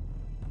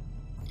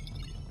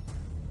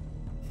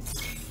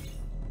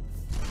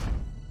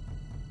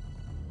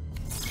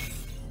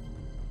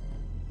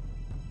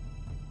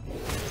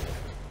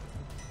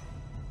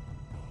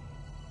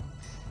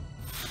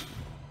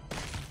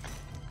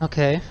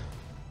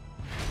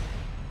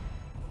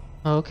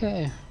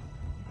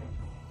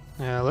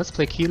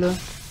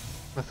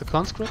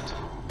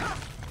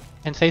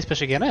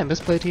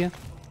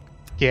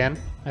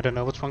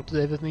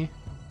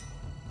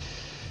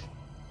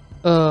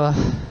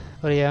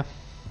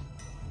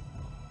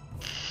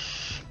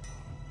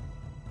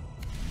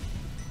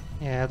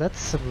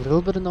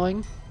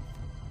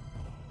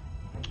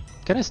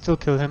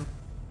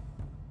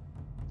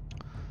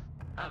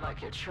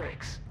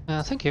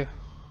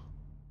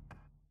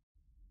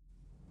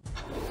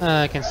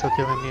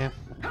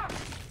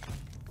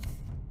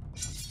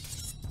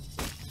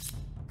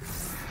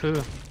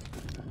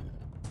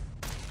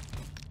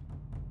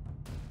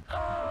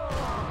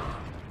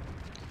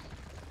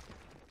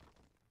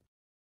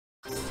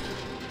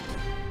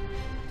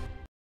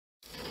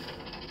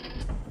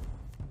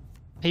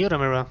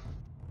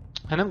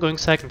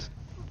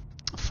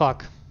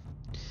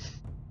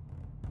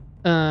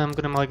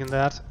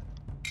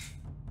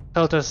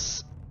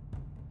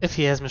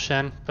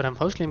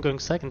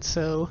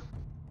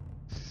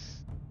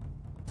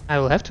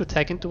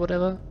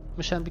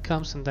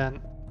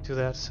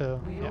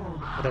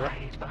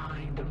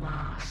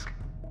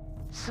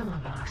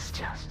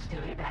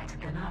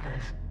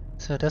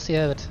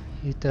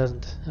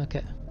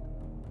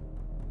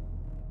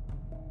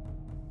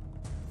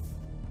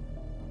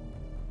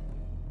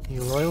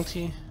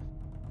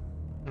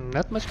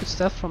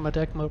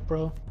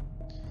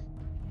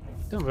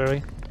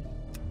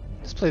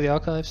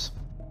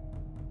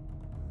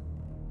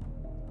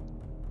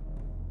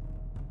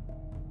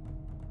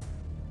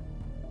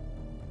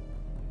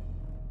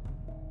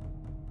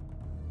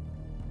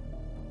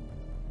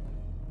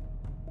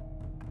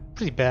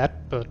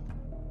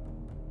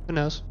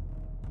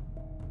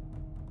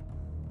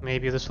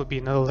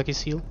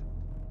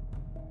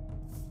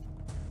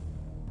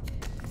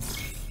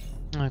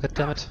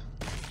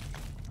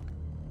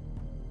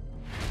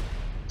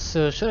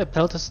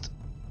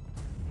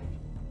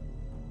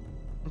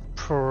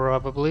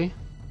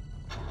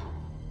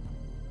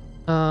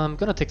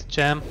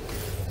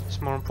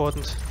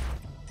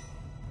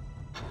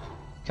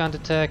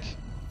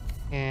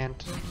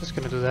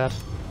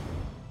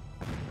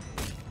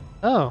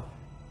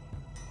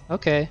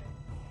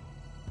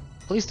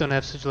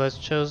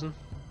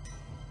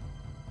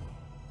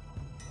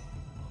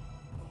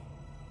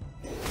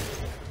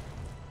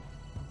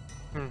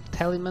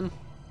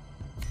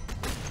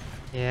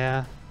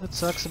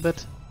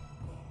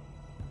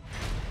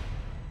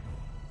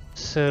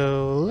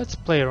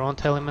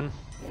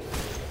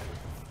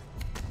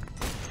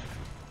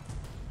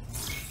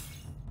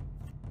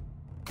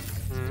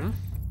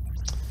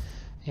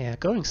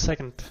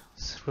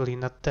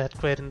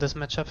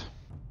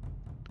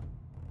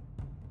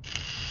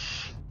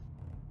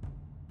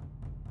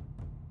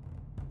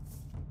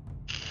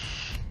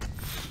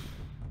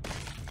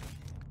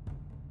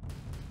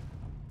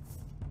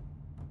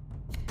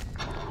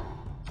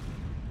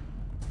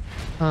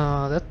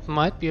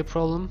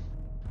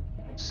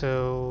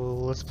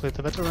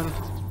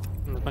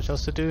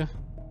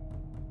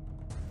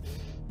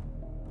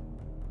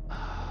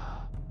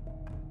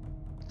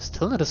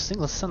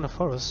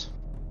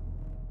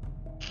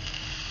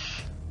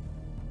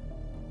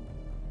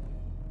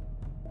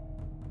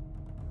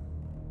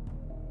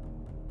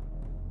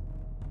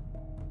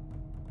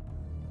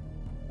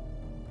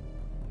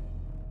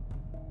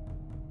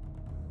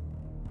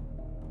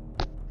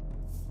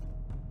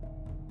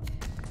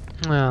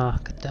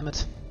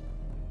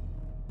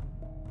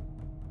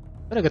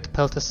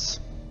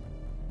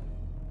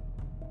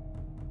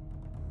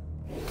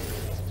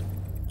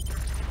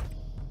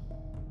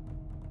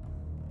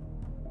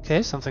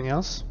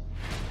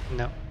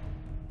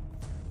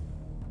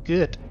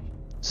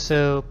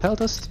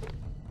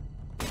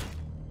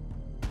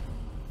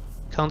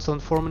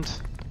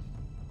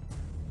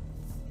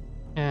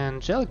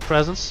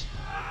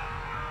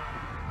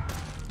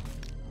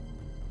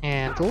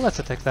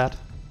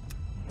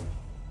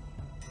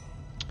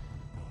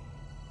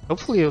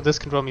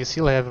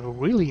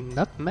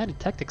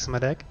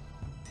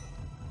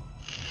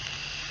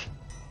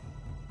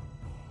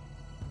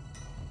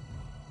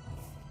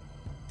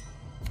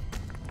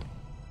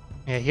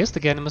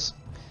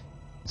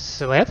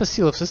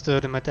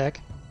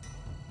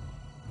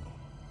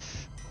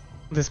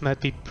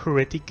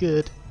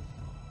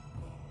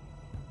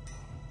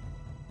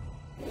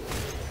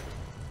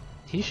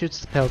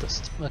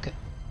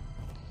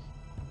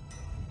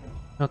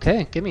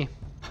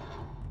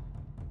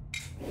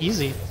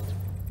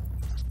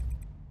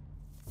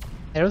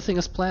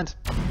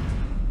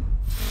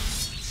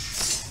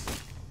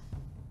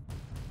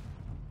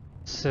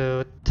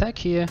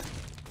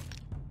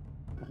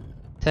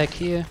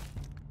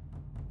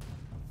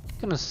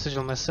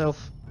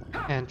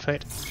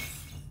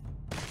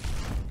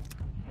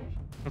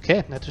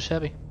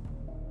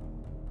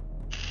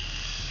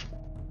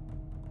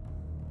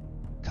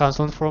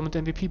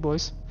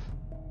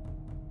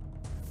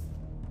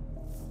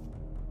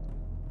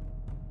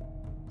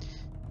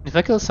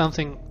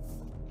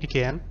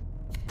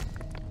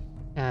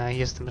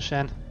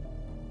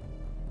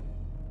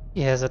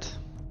 He has it.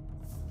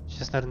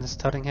 Just not in his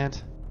starting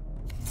hand.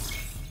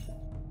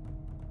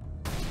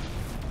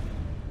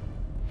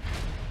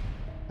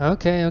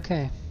 Okay,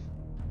 okay.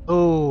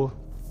 Oh,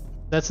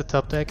 that's a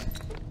top deck.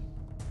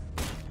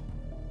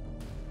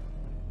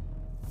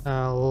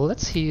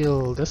 Let's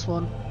heal this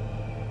one.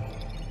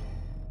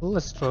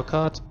 Let's draw a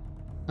card.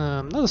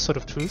 Another Sword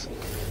of Truth.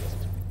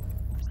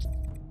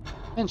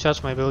 And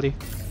charge my ability.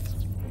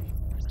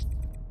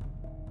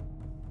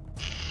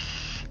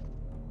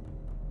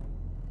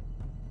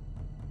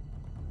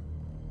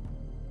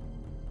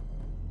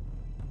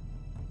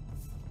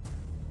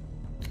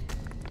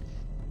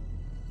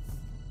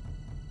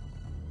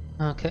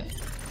 Okay.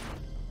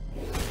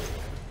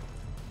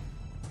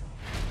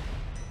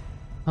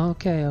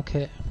 Okay,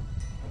 okay.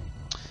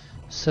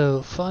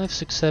 So 5,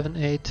 6, 7,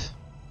 8.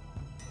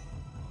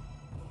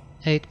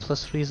 8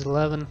 plus 3 is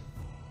 11.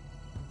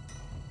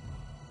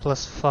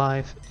 Plus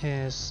 5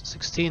 is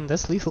 16.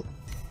 That's lethal.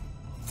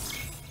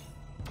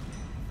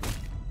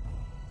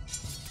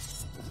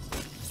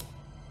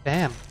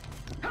 Bam.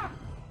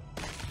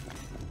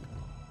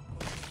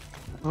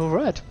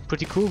 Alright,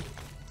 pretty cool.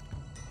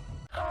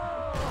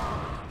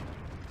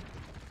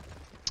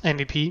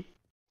 MVP,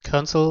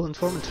 Console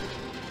Informant.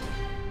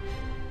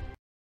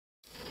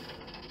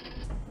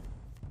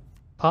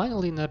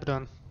 Finally an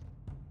Abaddon.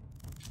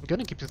 I'm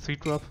gonna keep the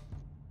 3-drop.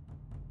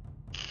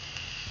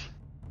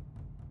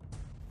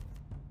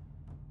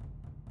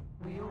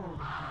 We all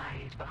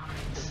hide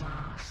behind the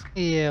mask.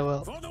 Yeah,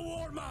 well, For the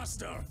War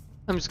Master!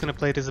 I'm just gonna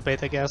play it as a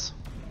bait, I guess.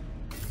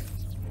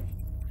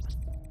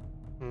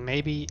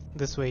 Maybe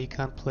this way you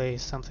can't play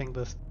something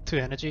with 2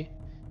 energy.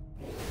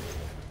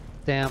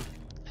 Damn,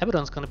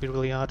 Abaddon's gonna be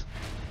really hard.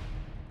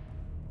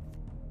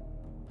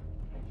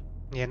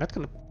 Yeah, not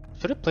gonna...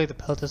 Should I play the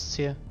Peltists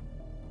here?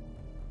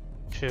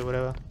 Sure,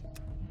 whatever.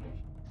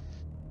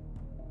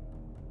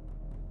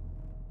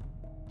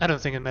 I don't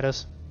think it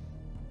matters.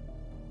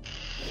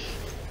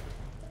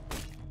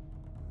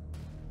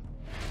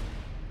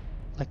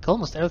 Like,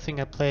 almost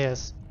everything I play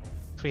has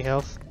 3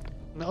 health.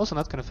 I'm also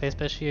not gonna face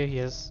bash here, he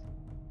has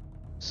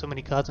so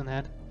many cards in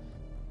hand.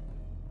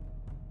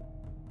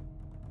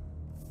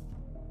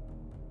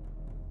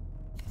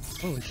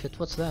 Holy shit,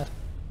 what's that?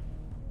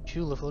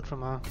 Jewel of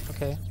Ultramar,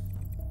 okay.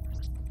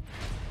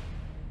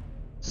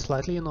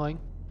 Slightly annoying.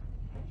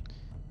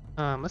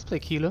 Let's play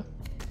Keeler.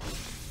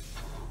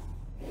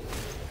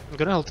 I'm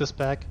gonna hold this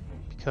back,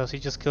 because he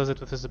just kills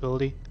it with his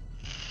ability.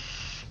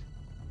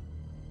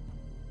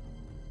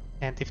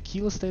 And if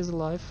Keeler stays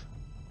alive,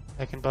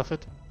 I can buff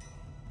it.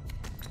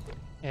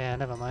 Yeah,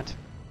 never mind.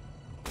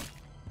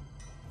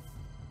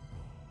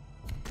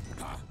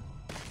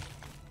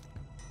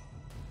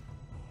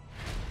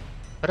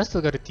 But I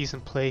still got a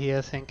decent play here,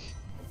 I think.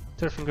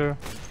 Turfinger.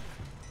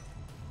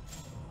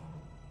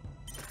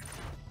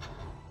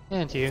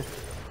 And you.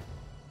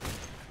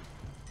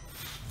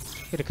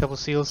 Get a couple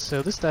seals,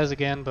 so this dies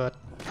again, but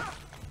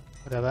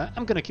whatever.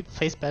 I'm gonna keep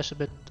face bash a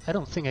bit. I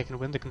don't think I can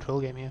win the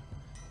control game here.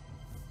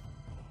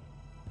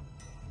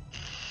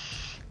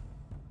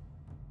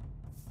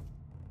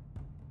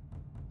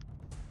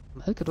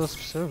 Melkador's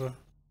Observer.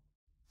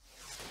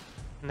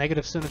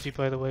 Negative synergy,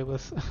 by the way,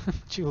 with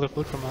Jewel of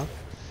Ultramar.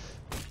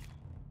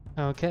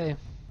 Okay.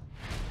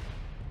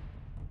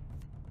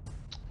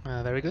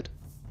 Very good.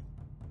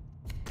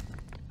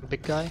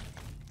 Big guy.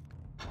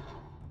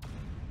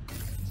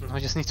 Now I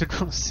just need to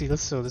draw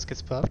seals so this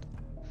gets buffed.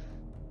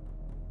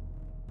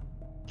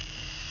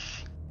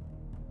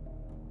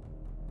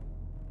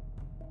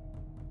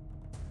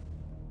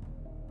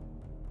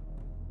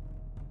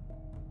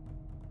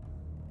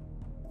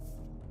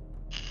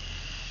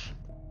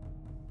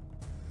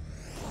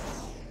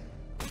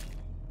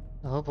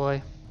 Oh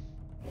boy.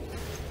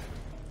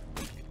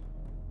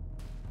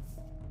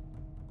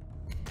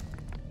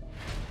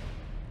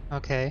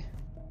 Okay.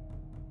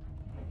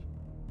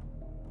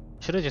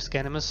 Should I just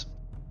Ganimus?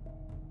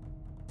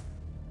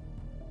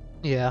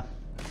 Yeah.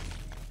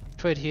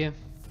 Trade here.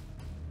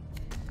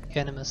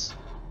 Ganimus.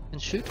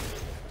 And shoot.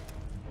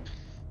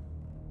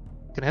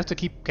 Gonna have to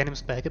keep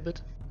Ganimus back a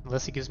bit,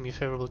 unless he gives me a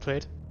favorable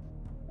trade.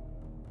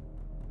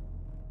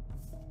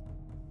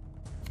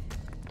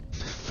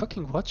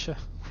 Fucking Watcher.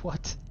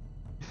 What?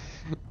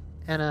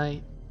 And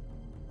I...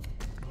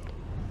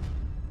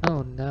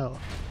 Oh no.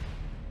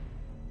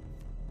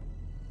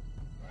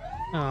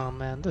 Oh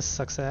man, this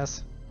sucks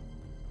ass.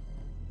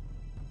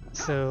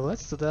 So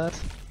let's do that.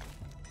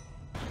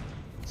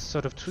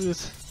 Sword of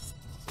Truth.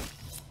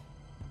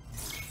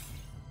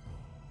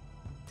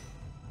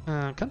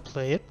 Can't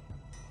play it.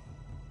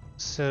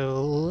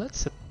 So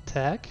let's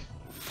attack.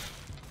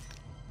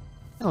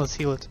 And let's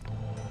heal it.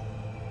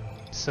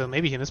 So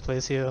maybe he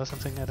misplays here or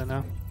something, I don't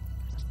know.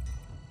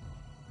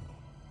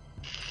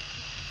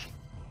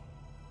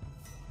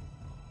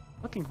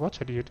 Fucking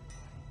Watcher, dude.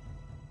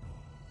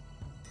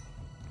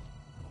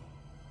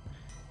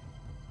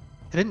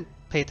 I didn't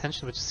pay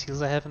attention which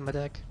seals I have in my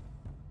deck.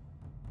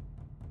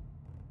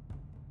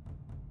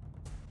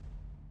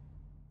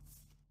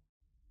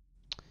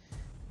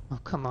 Oh,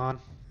 come on.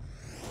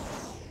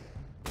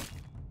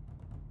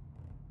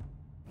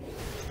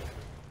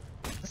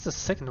 That's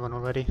the second one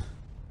already.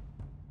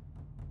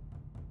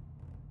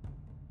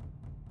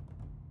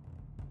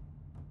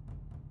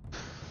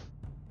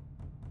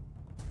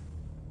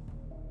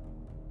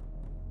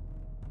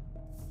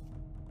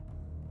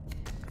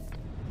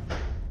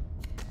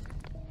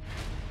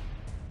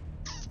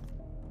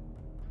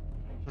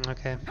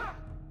 Okay.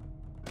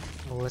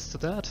 Well, let's do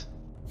that.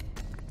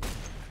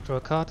 Draw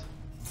a card.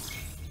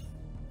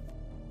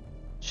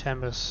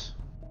 Chambers.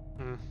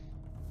 And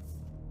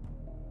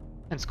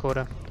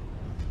Skoda.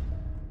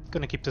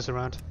 Gonna keep this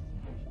around.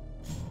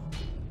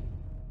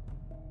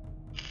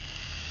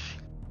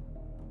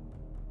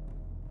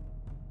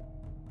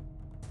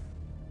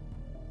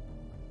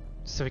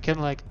 So we can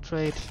like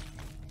trade.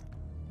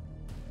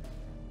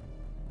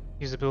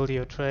 Usability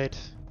or trade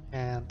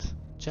and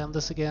jam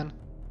this again.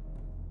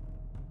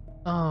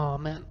 Oh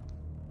man.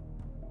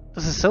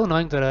 This is so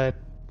annoying that I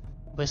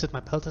wasted my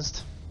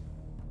peltist.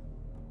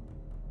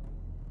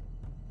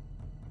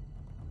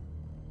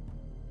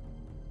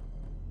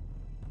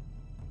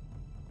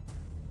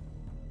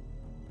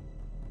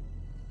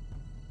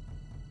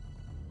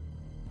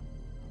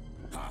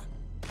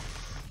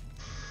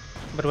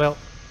 But well.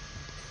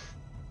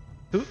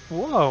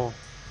 Whoa!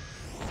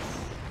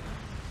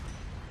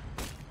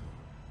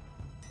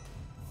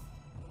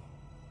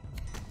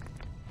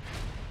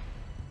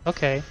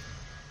 Okay.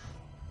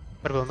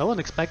 But well, no one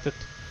expected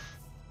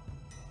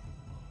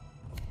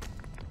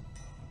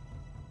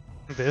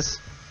this.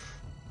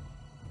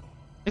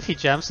 If he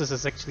jams this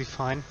is actually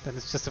fine, then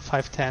it's just a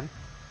 5-10.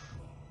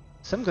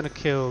 So I'm gonna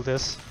kill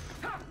this.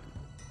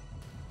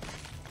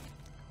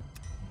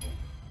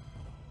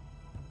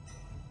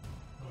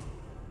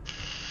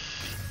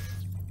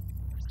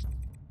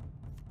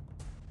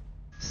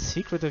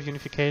 Secret of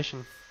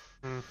Unification.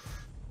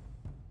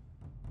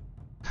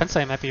 Can't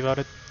say I'm happy about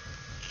it.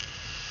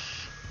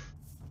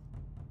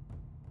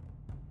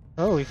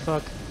 Holy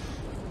fuck.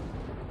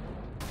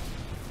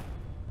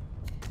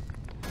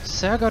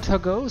 Sarah got her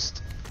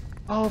ghost?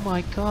 Oh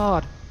my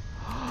god.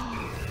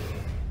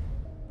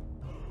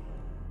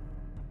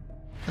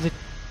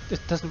 It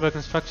doesn't work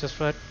in structures,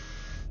 right?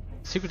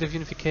 Secret of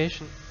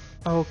Unification.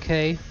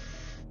 Okay.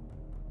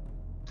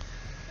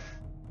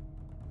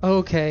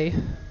 Okay.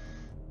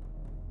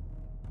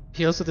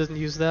 He also doesn't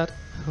use that.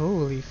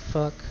 Holy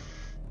fuck.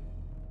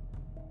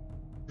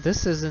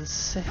 This is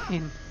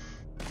insane.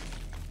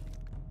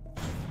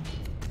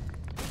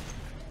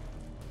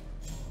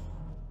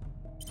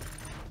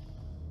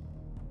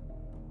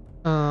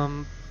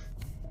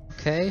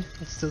 Okay,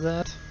 let's do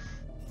that.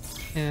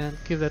 And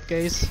give that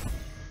gaze.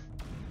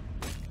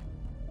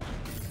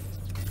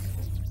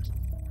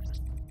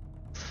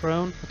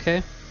 Throne,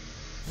 okay.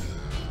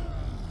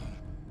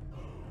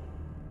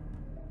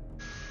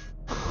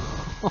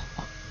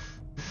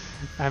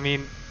 I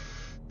mean,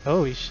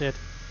 holy shit.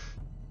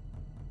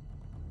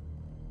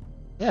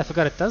 Yeah, I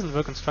forgot it doesn't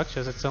work on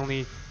structures, it's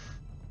only...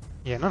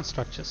 yeah,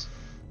 non-structures.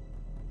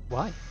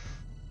 Why?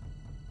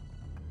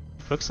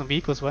 It works on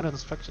vehicles, why not on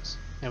structures?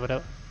 Yeah,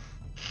 whatever.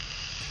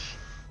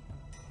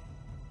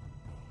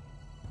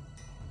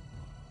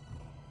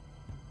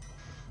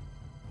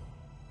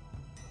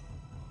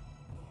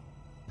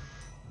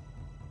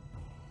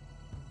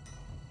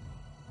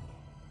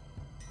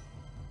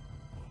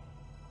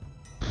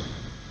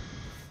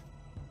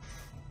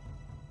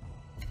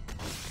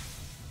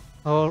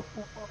 Oh,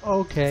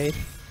 okay.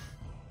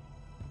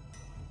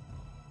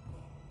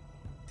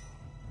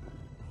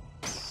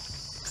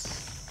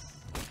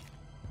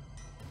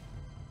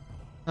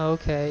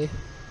 Okay.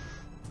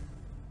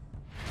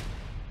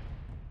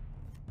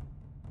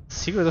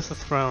 Secret of the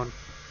Throne.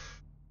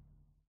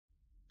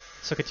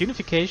 So get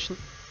Unification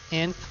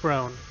and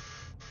Throne.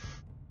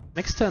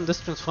 Next turn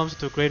this transforms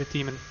into a Greater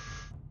Demon.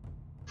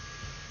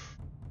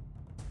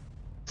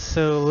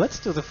 So let's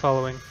do the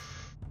following.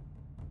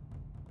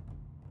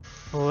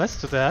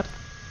 Let's do that.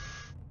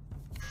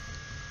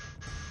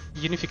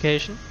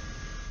 Unification.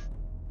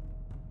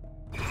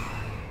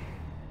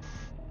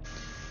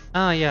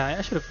 Ah yeah,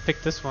 I should have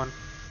picked this one.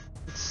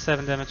 It's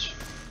 7 damage.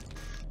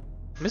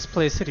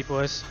 Misplay City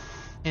Boys.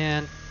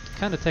 And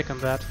kinda take on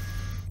that.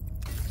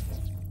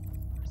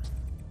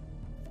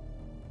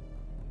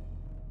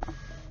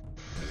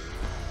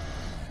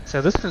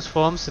 So this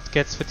transforms, it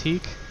gets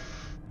Fatigue.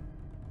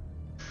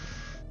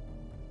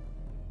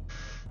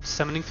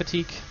 Summoning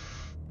Fatigue.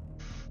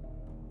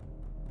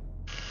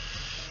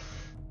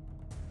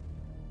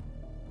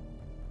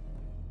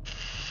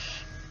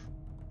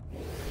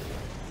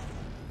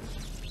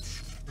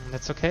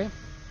 That's okay.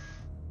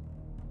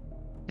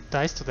 It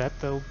dies to that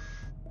though.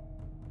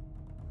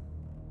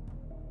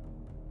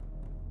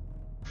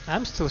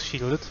 I'm still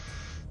shielded.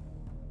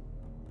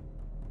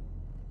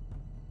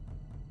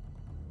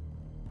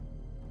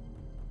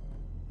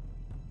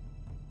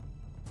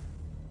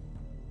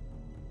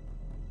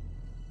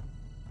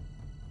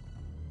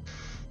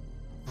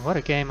 What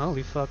a game,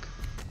 holy fuck.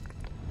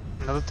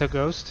 Another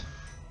ghost.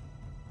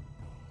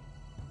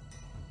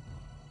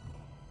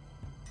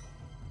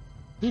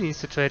 He needs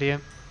to trade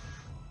here.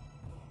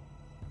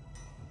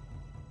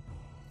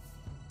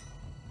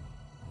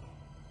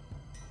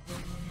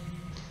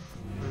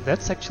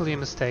 That's actually a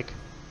mistake.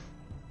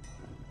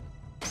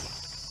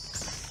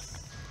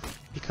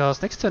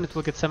 Because next turn it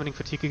will get summoning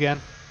fatigue again.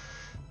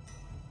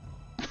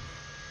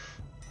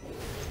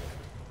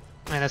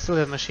 And I still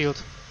have my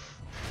shield.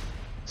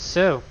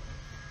 So...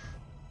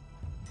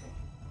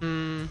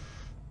 I'm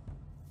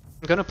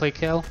gonna play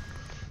Kel.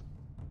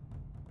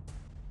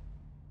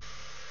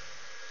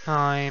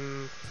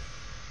 I'm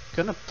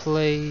gonna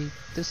play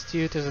this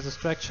dude as a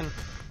distraction.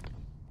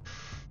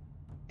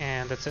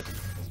 And that's it.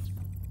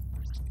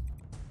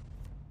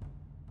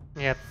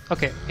 Yeah,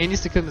 okay, he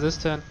needs to kill me this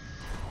turn.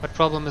 But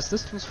problem is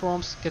this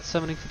transforms, gets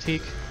summoning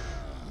fatigue.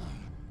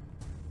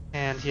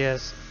 And he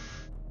has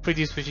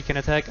previous which he can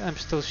attack. I'm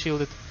still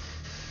shielded.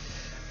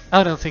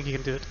 I don't think he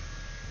can do it.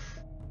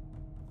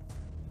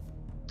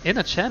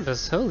 Inner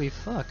chambers, holy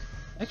fuck.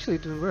 Actually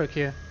doing work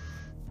here.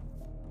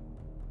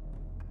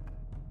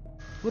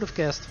 Would have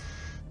guessed.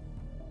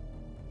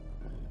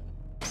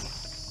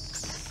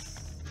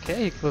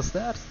 Okay, he kills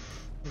that.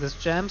 This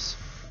jams.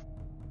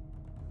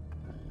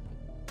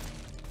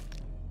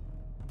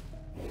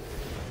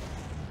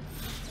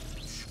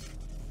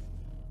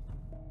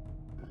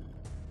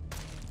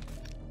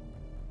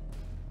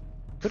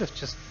 Could have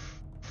just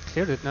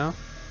cleared it now.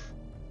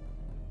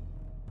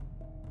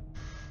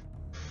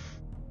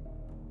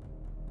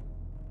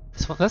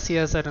 So unless he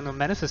has, I don't know,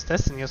 Manifest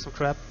Destiny or some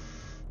crap,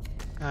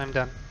 I'm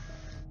done.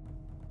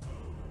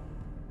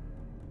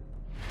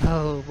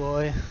 Oh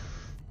boy.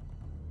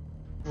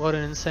 What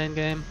an insane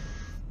game.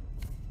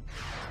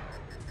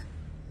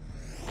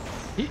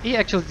 He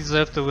actually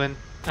deserved to win,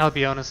 I'll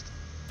be honest.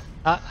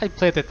 I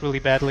played it really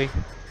badly.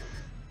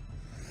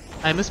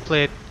 I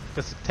misplayed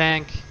with the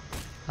tank.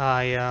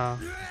 I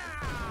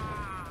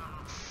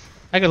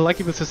got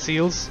lucky with the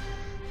seals.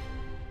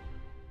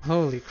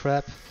 Holy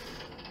crap.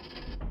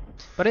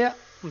 But yeah,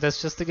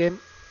 that's just the game.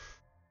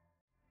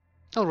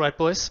 Alright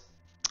boys,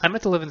 I'm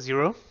at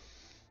 11-0.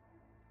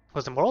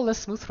 Was a more or less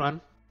smooth run.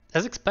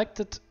 As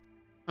expected,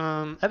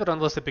 Abaddon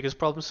was the biggest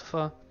problem so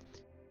far.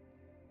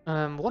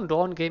 One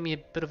Dorn gave me a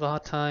bit of a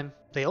hard time.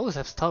 They always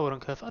have Stalwart on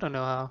curve, I don't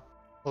know how.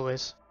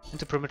 Always.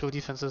 Into perimeter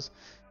defenses.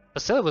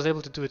 But still I was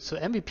able to do it, so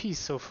MVP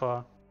so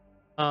far.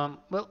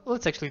 Well,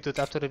 let's actually do it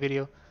after the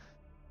video.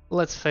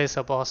 Let's face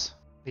our boss,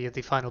 the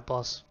final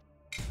boss.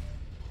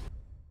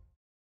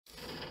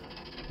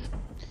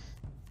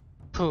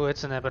 Pooh,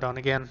 it's an Abaddon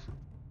again.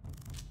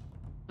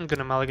 I'm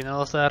gonna mulligan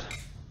all of that.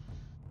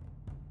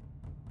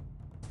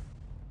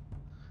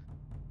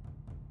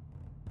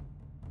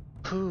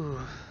 Pooh,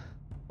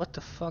 what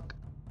the fuck?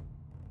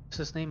 Is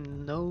his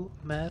name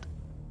Nomad?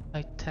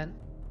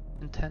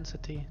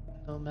 Intensity.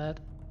 Nomad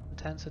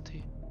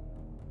Intensity.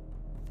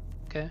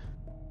 Okay.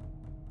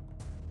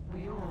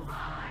 We all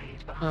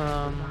hide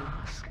behind the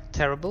mask.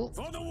 Terrible.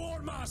 For the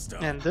War Master!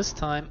 And this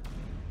time,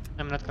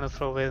 I'm not gonna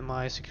throw away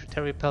my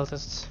Secretary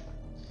Peltists.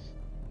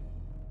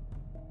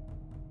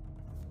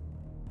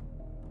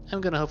 I'm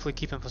gonna hopefully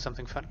keep him for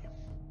something funny.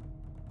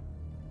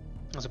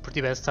 It was a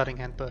pretty bad starting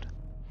hand, but...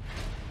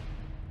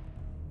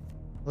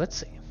 let's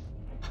see.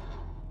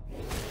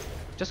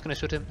 Just gonna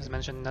shoot him, as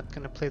mentioned, not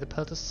gonna play the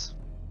Peltists.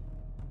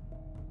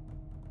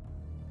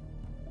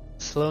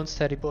 Slow and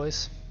steady,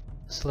 boys.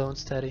 Slow and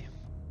steady.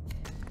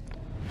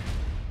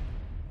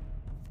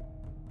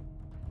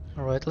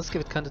 Alright, let's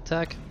give it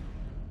counterattack.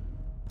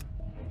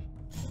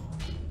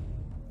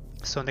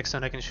 So next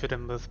turn I can shoot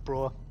him with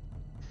Braw.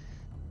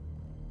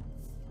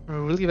 A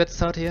really bad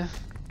start here.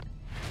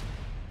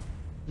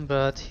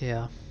 But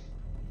yeah.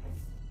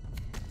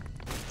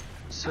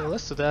 So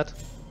let's do that.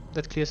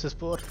 That clears this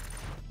board.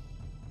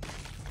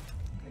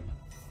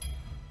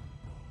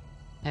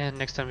 And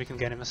next time we can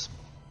get him as.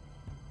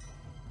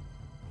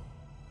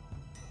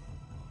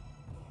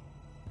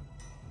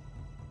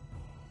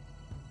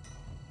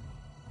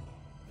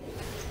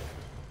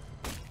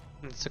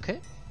 It's okay.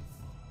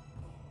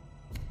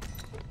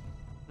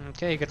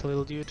 Okay, get a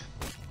little dude.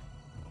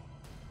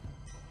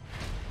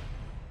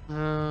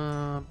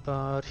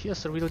 But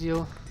here's the real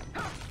deal.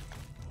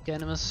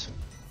 Ganimus.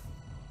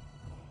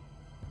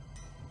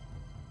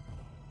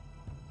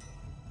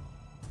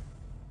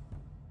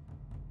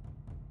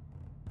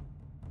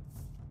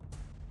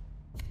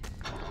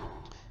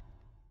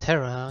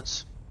 Terror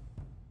Hounds.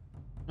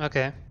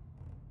 Okay.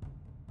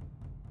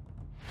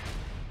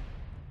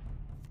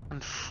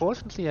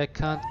 Unfortunately, I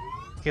can't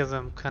give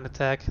them kind of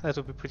attack. That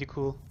would be pretty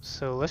cool.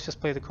 So let's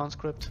just play the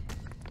conscript.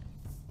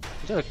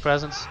 Angelic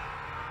Presence.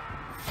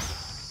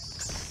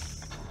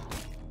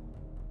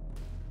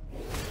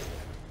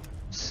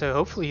 So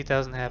hopefully he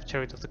doesn't have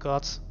Chariot of the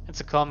Gods.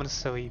 It's a common,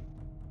 so he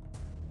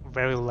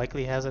very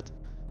likely has it.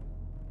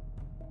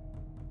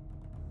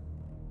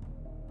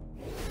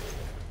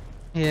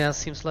 Yeah,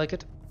 seems like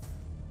it.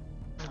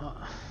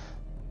 Oh,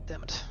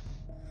 damn it.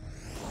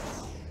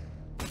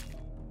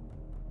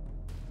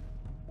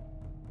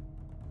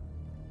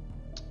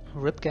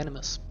 Rip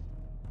Ganimus.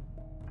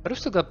 But I've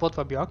still got both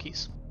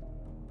Byakhis.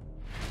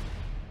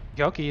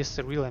 Byakhis is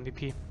the real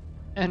MVP.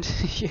 And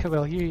yeah,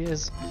 well, here he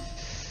is.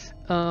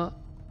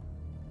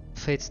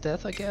 Fate's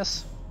death, I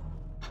guess.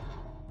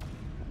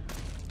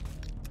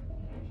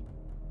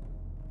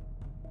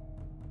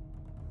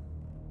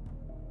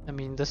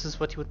 mean, this is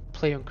what you would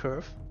play on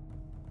curve.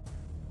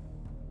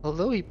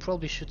 Although he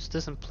probably shoots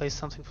this and plays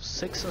something for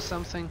 6 or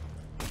something.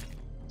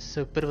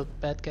 So a bit of a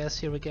bad guess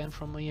here again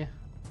from me.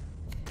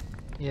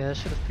 Yeah, I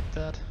should have picked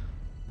that.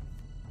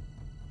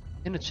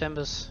 In the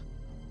chambers.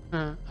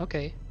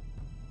 Okay.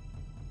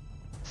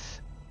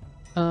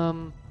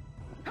 I'm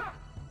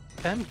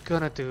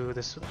gonna do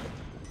this.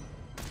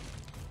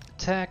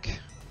 Attack,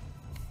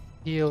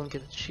 heal and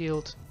get a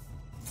shield,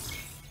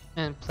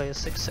 and play a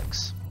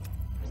 6/6.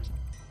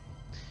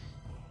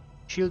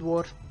 Shield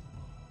ward,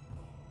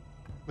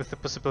 with the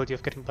possibility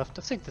of getting buffed.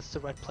 I think that's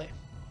the right play.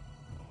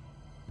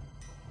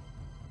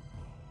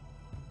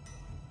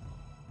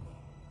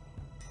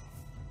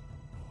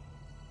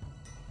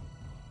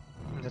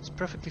 And that's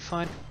perfectly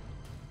fine.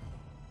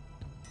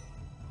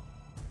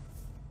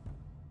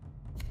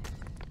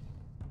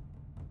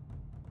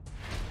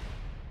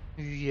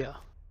 Yeah.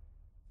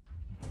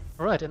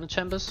 Alright, in the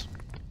chambers.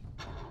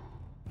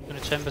 In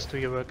the chambers, do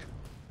your work.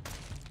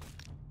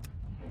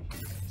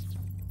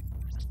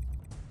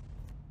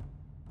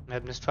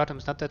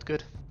 Administratum's not that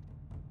good.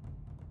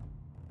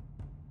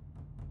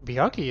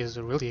 Bjarki is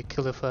really a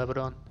killer for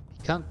Abaddon.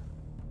 You can't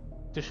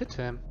do shit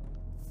to him.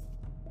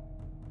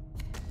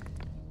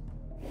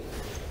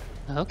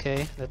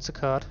 Okay, that's a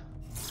card.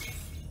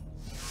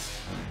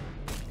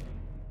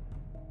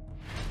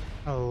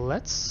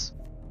 Let's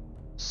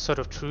sort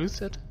of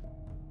truth it.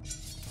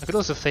 I could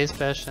also face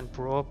bash and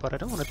brawl, but I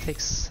don't want to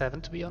take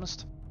 7 to be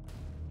honest.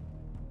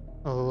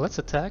 Let's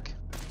attack.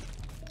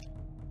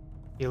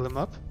 Heal him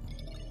up.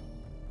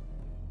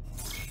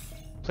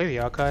 Play the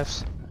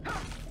archives.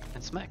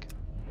 And smack.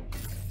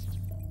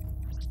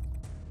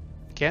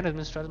 Can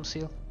Administratum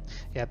seal?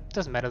 Yeah,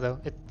 doesn't matter though.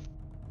 It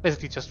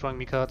basically just drawing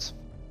me cards.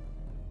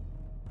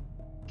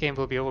 Game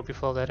will be over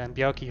before that, and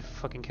Bjarki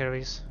fucking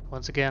carries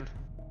once again.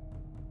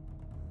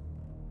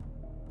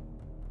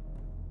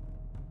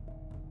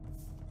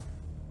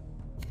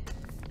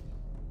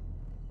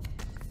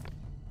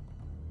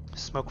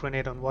 Smoke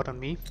grenade on what? On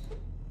me?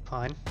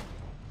 Fine.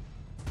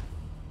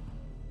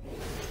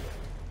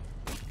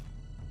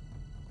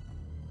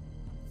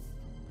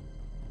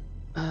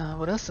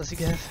 What else does he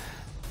get?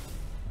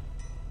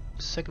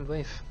 Second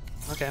wave.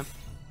 Okay.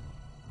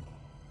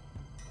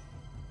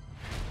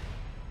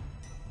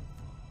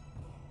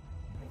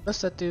 What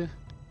does that do?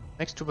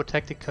 Next turbo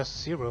tactic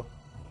costs 0.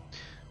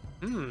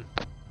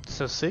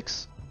 So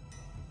 6?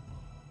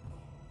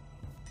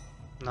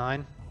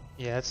 9?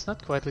 Yeah, it's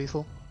not quite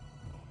lethal.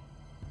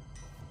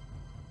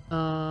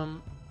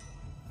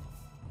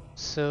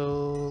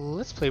 So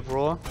let's play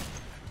Brawl.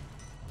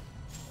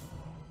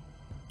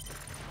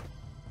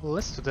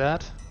 Let's do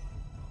that.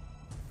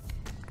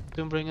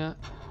 Doombringer.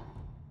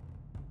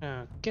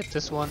 Get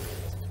this one.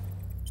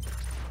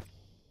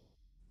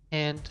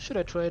 And should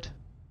I trade?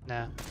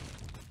 Nah,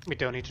 we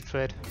don't need to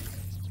trade.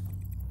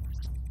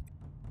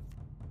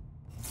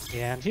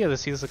 Yeah, and here the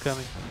seals are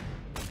coming.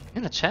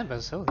 In the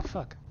chambers, holy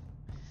fuck.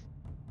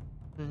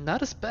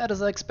 Not as bad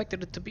as I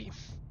expected it to be.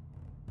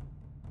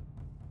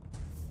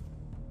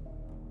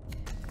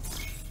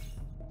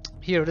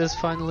 Here it is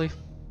finally.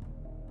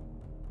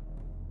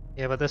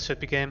 Yeah, but this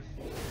should be game.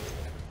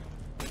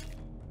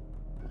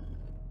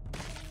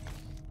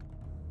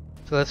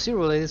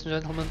 12-0, ladies and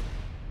gentlemen.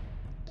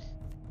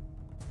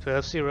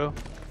 12-0.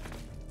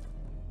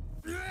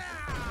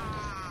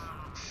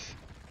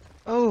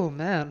 Oh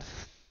man.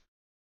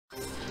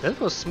 That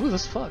was smooth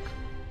as fuck.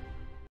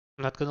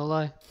 I'm not gonna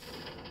lie.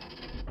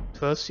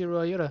 12-0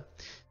 Iota.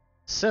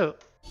 So,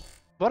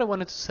 what I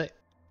wanted to say.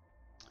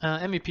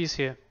 MVPs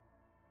here.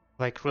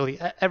 Like really,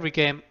 every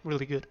game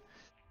really good.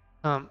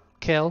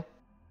 Kel,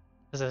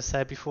 as I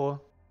said before,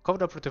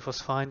 Covert Operative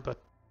was fine, but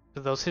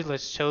with those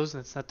hitlets chosen,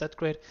 it's not that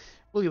great.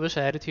 Really wish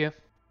I had it here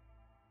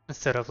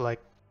instead of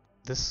like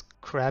this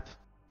crap.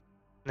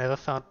 Never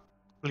found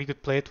really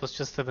good play. It was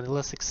just a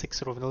vanilla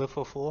 6/6 or vanilla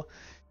 4/4.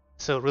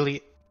 So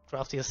really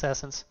draft the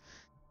assassins.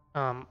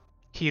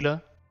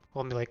 Healer,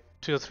 only like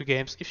 2 or 3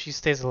 games. If she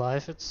stays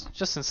alive, it's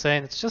just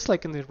insane. It's just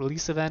like in the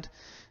release event.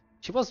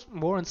 She was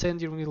more insane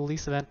during the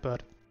release event,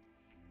 but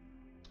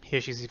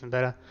here she's even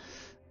better.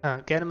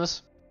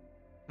 Ganimus,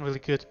 really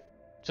good.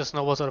 Just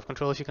Snowball's out of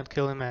control if you can't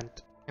kill him, and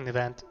in the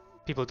event,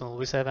 people don't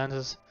always have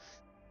answers.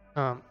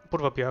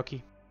 Bodwa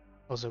Bjarki,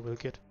 also really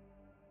good.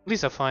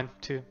 These are fine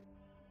too,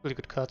 really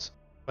good cards.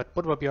 But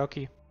Bodwa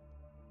Bjarki,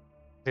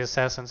 the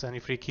assassins, and the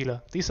free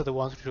killer, these are the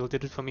ones which really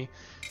did it for me.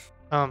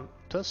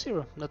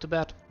 12-0, not too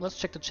bad. Let's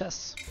check the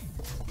chests.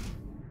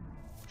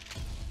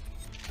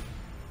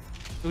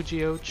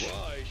 Uji-Ouch.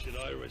 Why should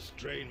I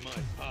restrain my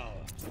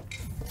power?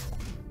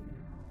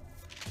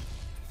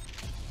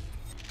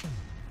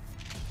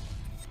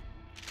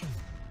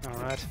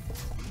 Alright.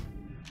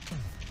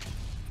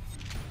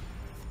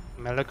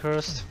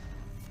 Malacurst.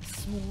 A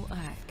small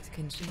act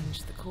can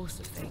change the course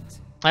of things.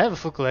 I have a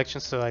full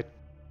collection, so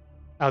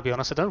I'll be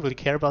honest, I don't really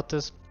care about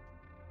this.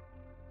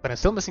 But I'm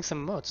still missing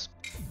some emotes.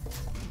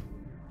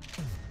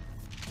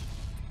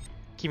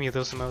 Give me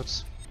those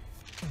emotes.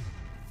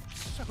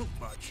 So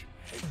much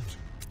hate.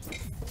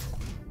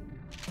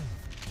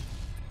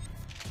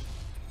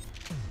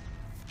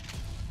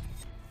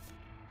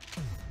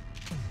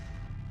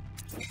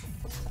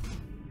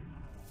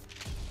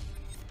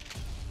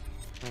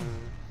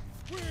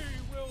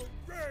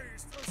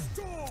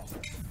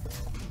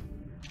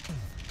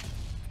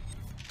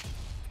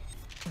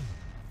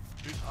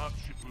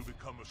 will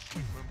become a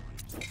sweet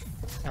memory.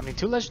 I mean,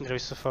 2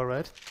 legendaries so far,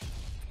 right?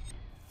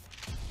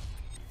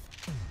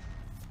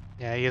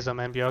 Yeah, here's our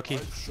man Bjarki.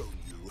 I've shown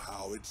you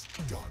how it's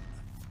done.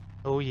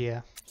 Oh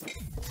yeah.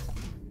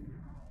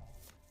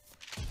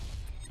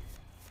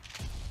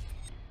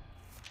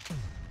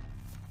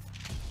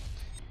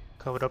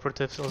 Covered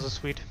operatives, also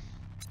sweet.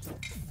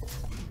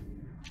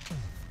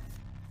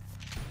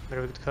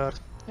 Very good card.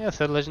 Yeah,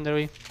 3rd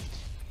legendary.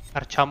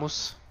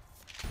 Archamus.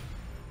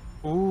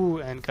 Ooh,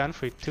 and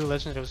Gunfree. 2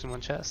 legendaries in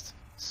 1 chest.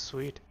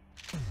 Sweet.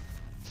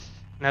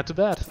 Not too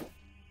bad.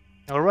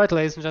 Alright,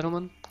 ladies and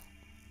gentlemen.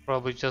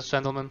 Probably just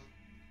gentlemen.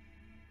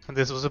 And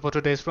this was about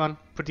today's run.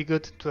 Pretty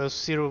good.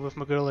 12-0 with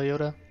my girl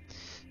Iota.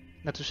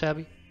 Not too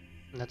shabby.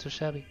 Not too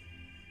shabby.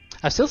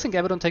 I still think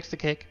Abaddon takes the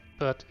cake,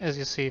 but as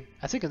you see,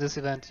 I think in this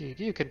event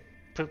you can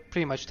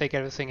pretty much take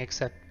everything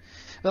except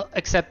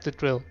the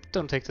drill.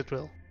 Don't take the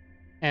drill.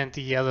 And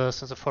the other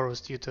Sons of Horus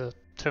due to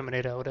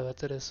Terminator or whatever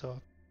that is, or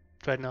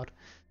Dreadnought,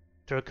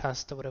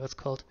 Durcast or whatever it's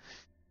called.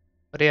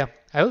 But yeah,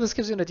 I hope this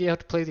gives you an idea how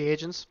to play the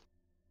agents,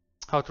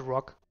 how to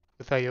rock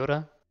with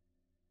Iota.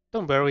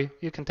 Don't worry,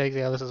 you can take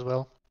the others as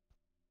well.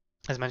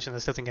 As mentioned, I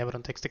still think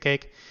Abaddon takes the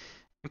cake.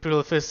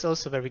 Imperial Fist is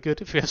also very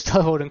good if you have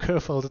Stalwart and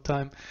Curve all the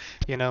time.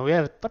 You know, we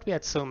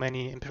had so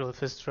many Imperial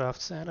Fist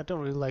drafts, and I don't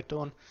really like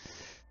Dorn.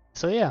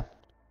 So yeah,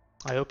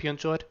 I hope you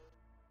enjoyed.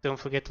 Don't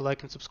forget to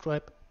like and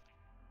subscribe.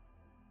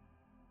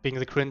 Being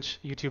the cringe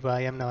YouTuber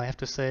I am now, I have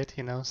to say it.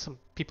 You know, some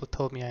people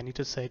told me I need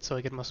to say it so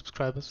I get more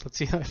subscribers. Let's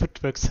see how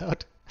it works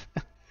out.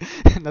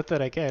 Not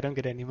that I care, I don't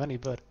get any money,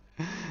 but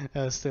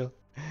still.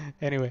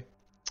 Anyway,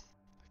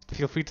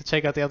 feel free to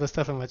check out the other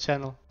stuff on my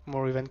channel,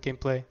 more event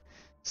gameplay.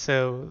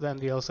 So then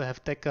we also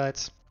have deck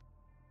guides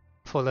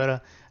for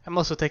Ladder. I'm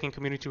also taking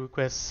community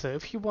requests, so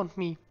if you want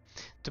me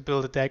to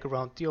build a deck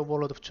around your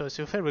warlord of choice,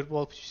 your favorite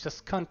wall, but you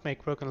just can't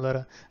make work on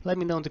Ladder, let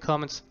me know in the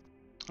comments.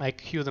 I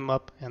queue them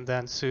up, and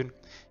then soon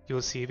you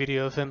will see a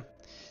video of him.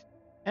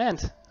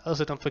 And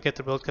also don't forget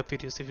the World Cup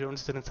videos if you're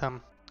interested in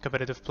some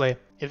competitive play.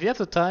 If you have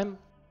the time,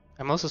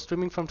 I'm also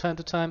streaming from time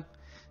to time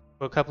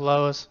for a couple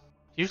hours,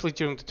 usually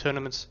during the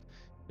tournaments.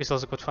 It's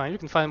also quite fine. You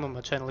can find them on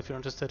my channel if you're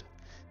interested.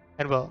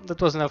 And well,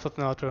 that was enough of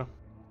an outro.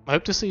 I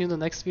hope to see you in the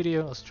next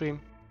video or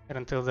stream, and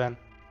until then,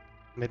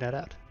 midnight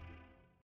out.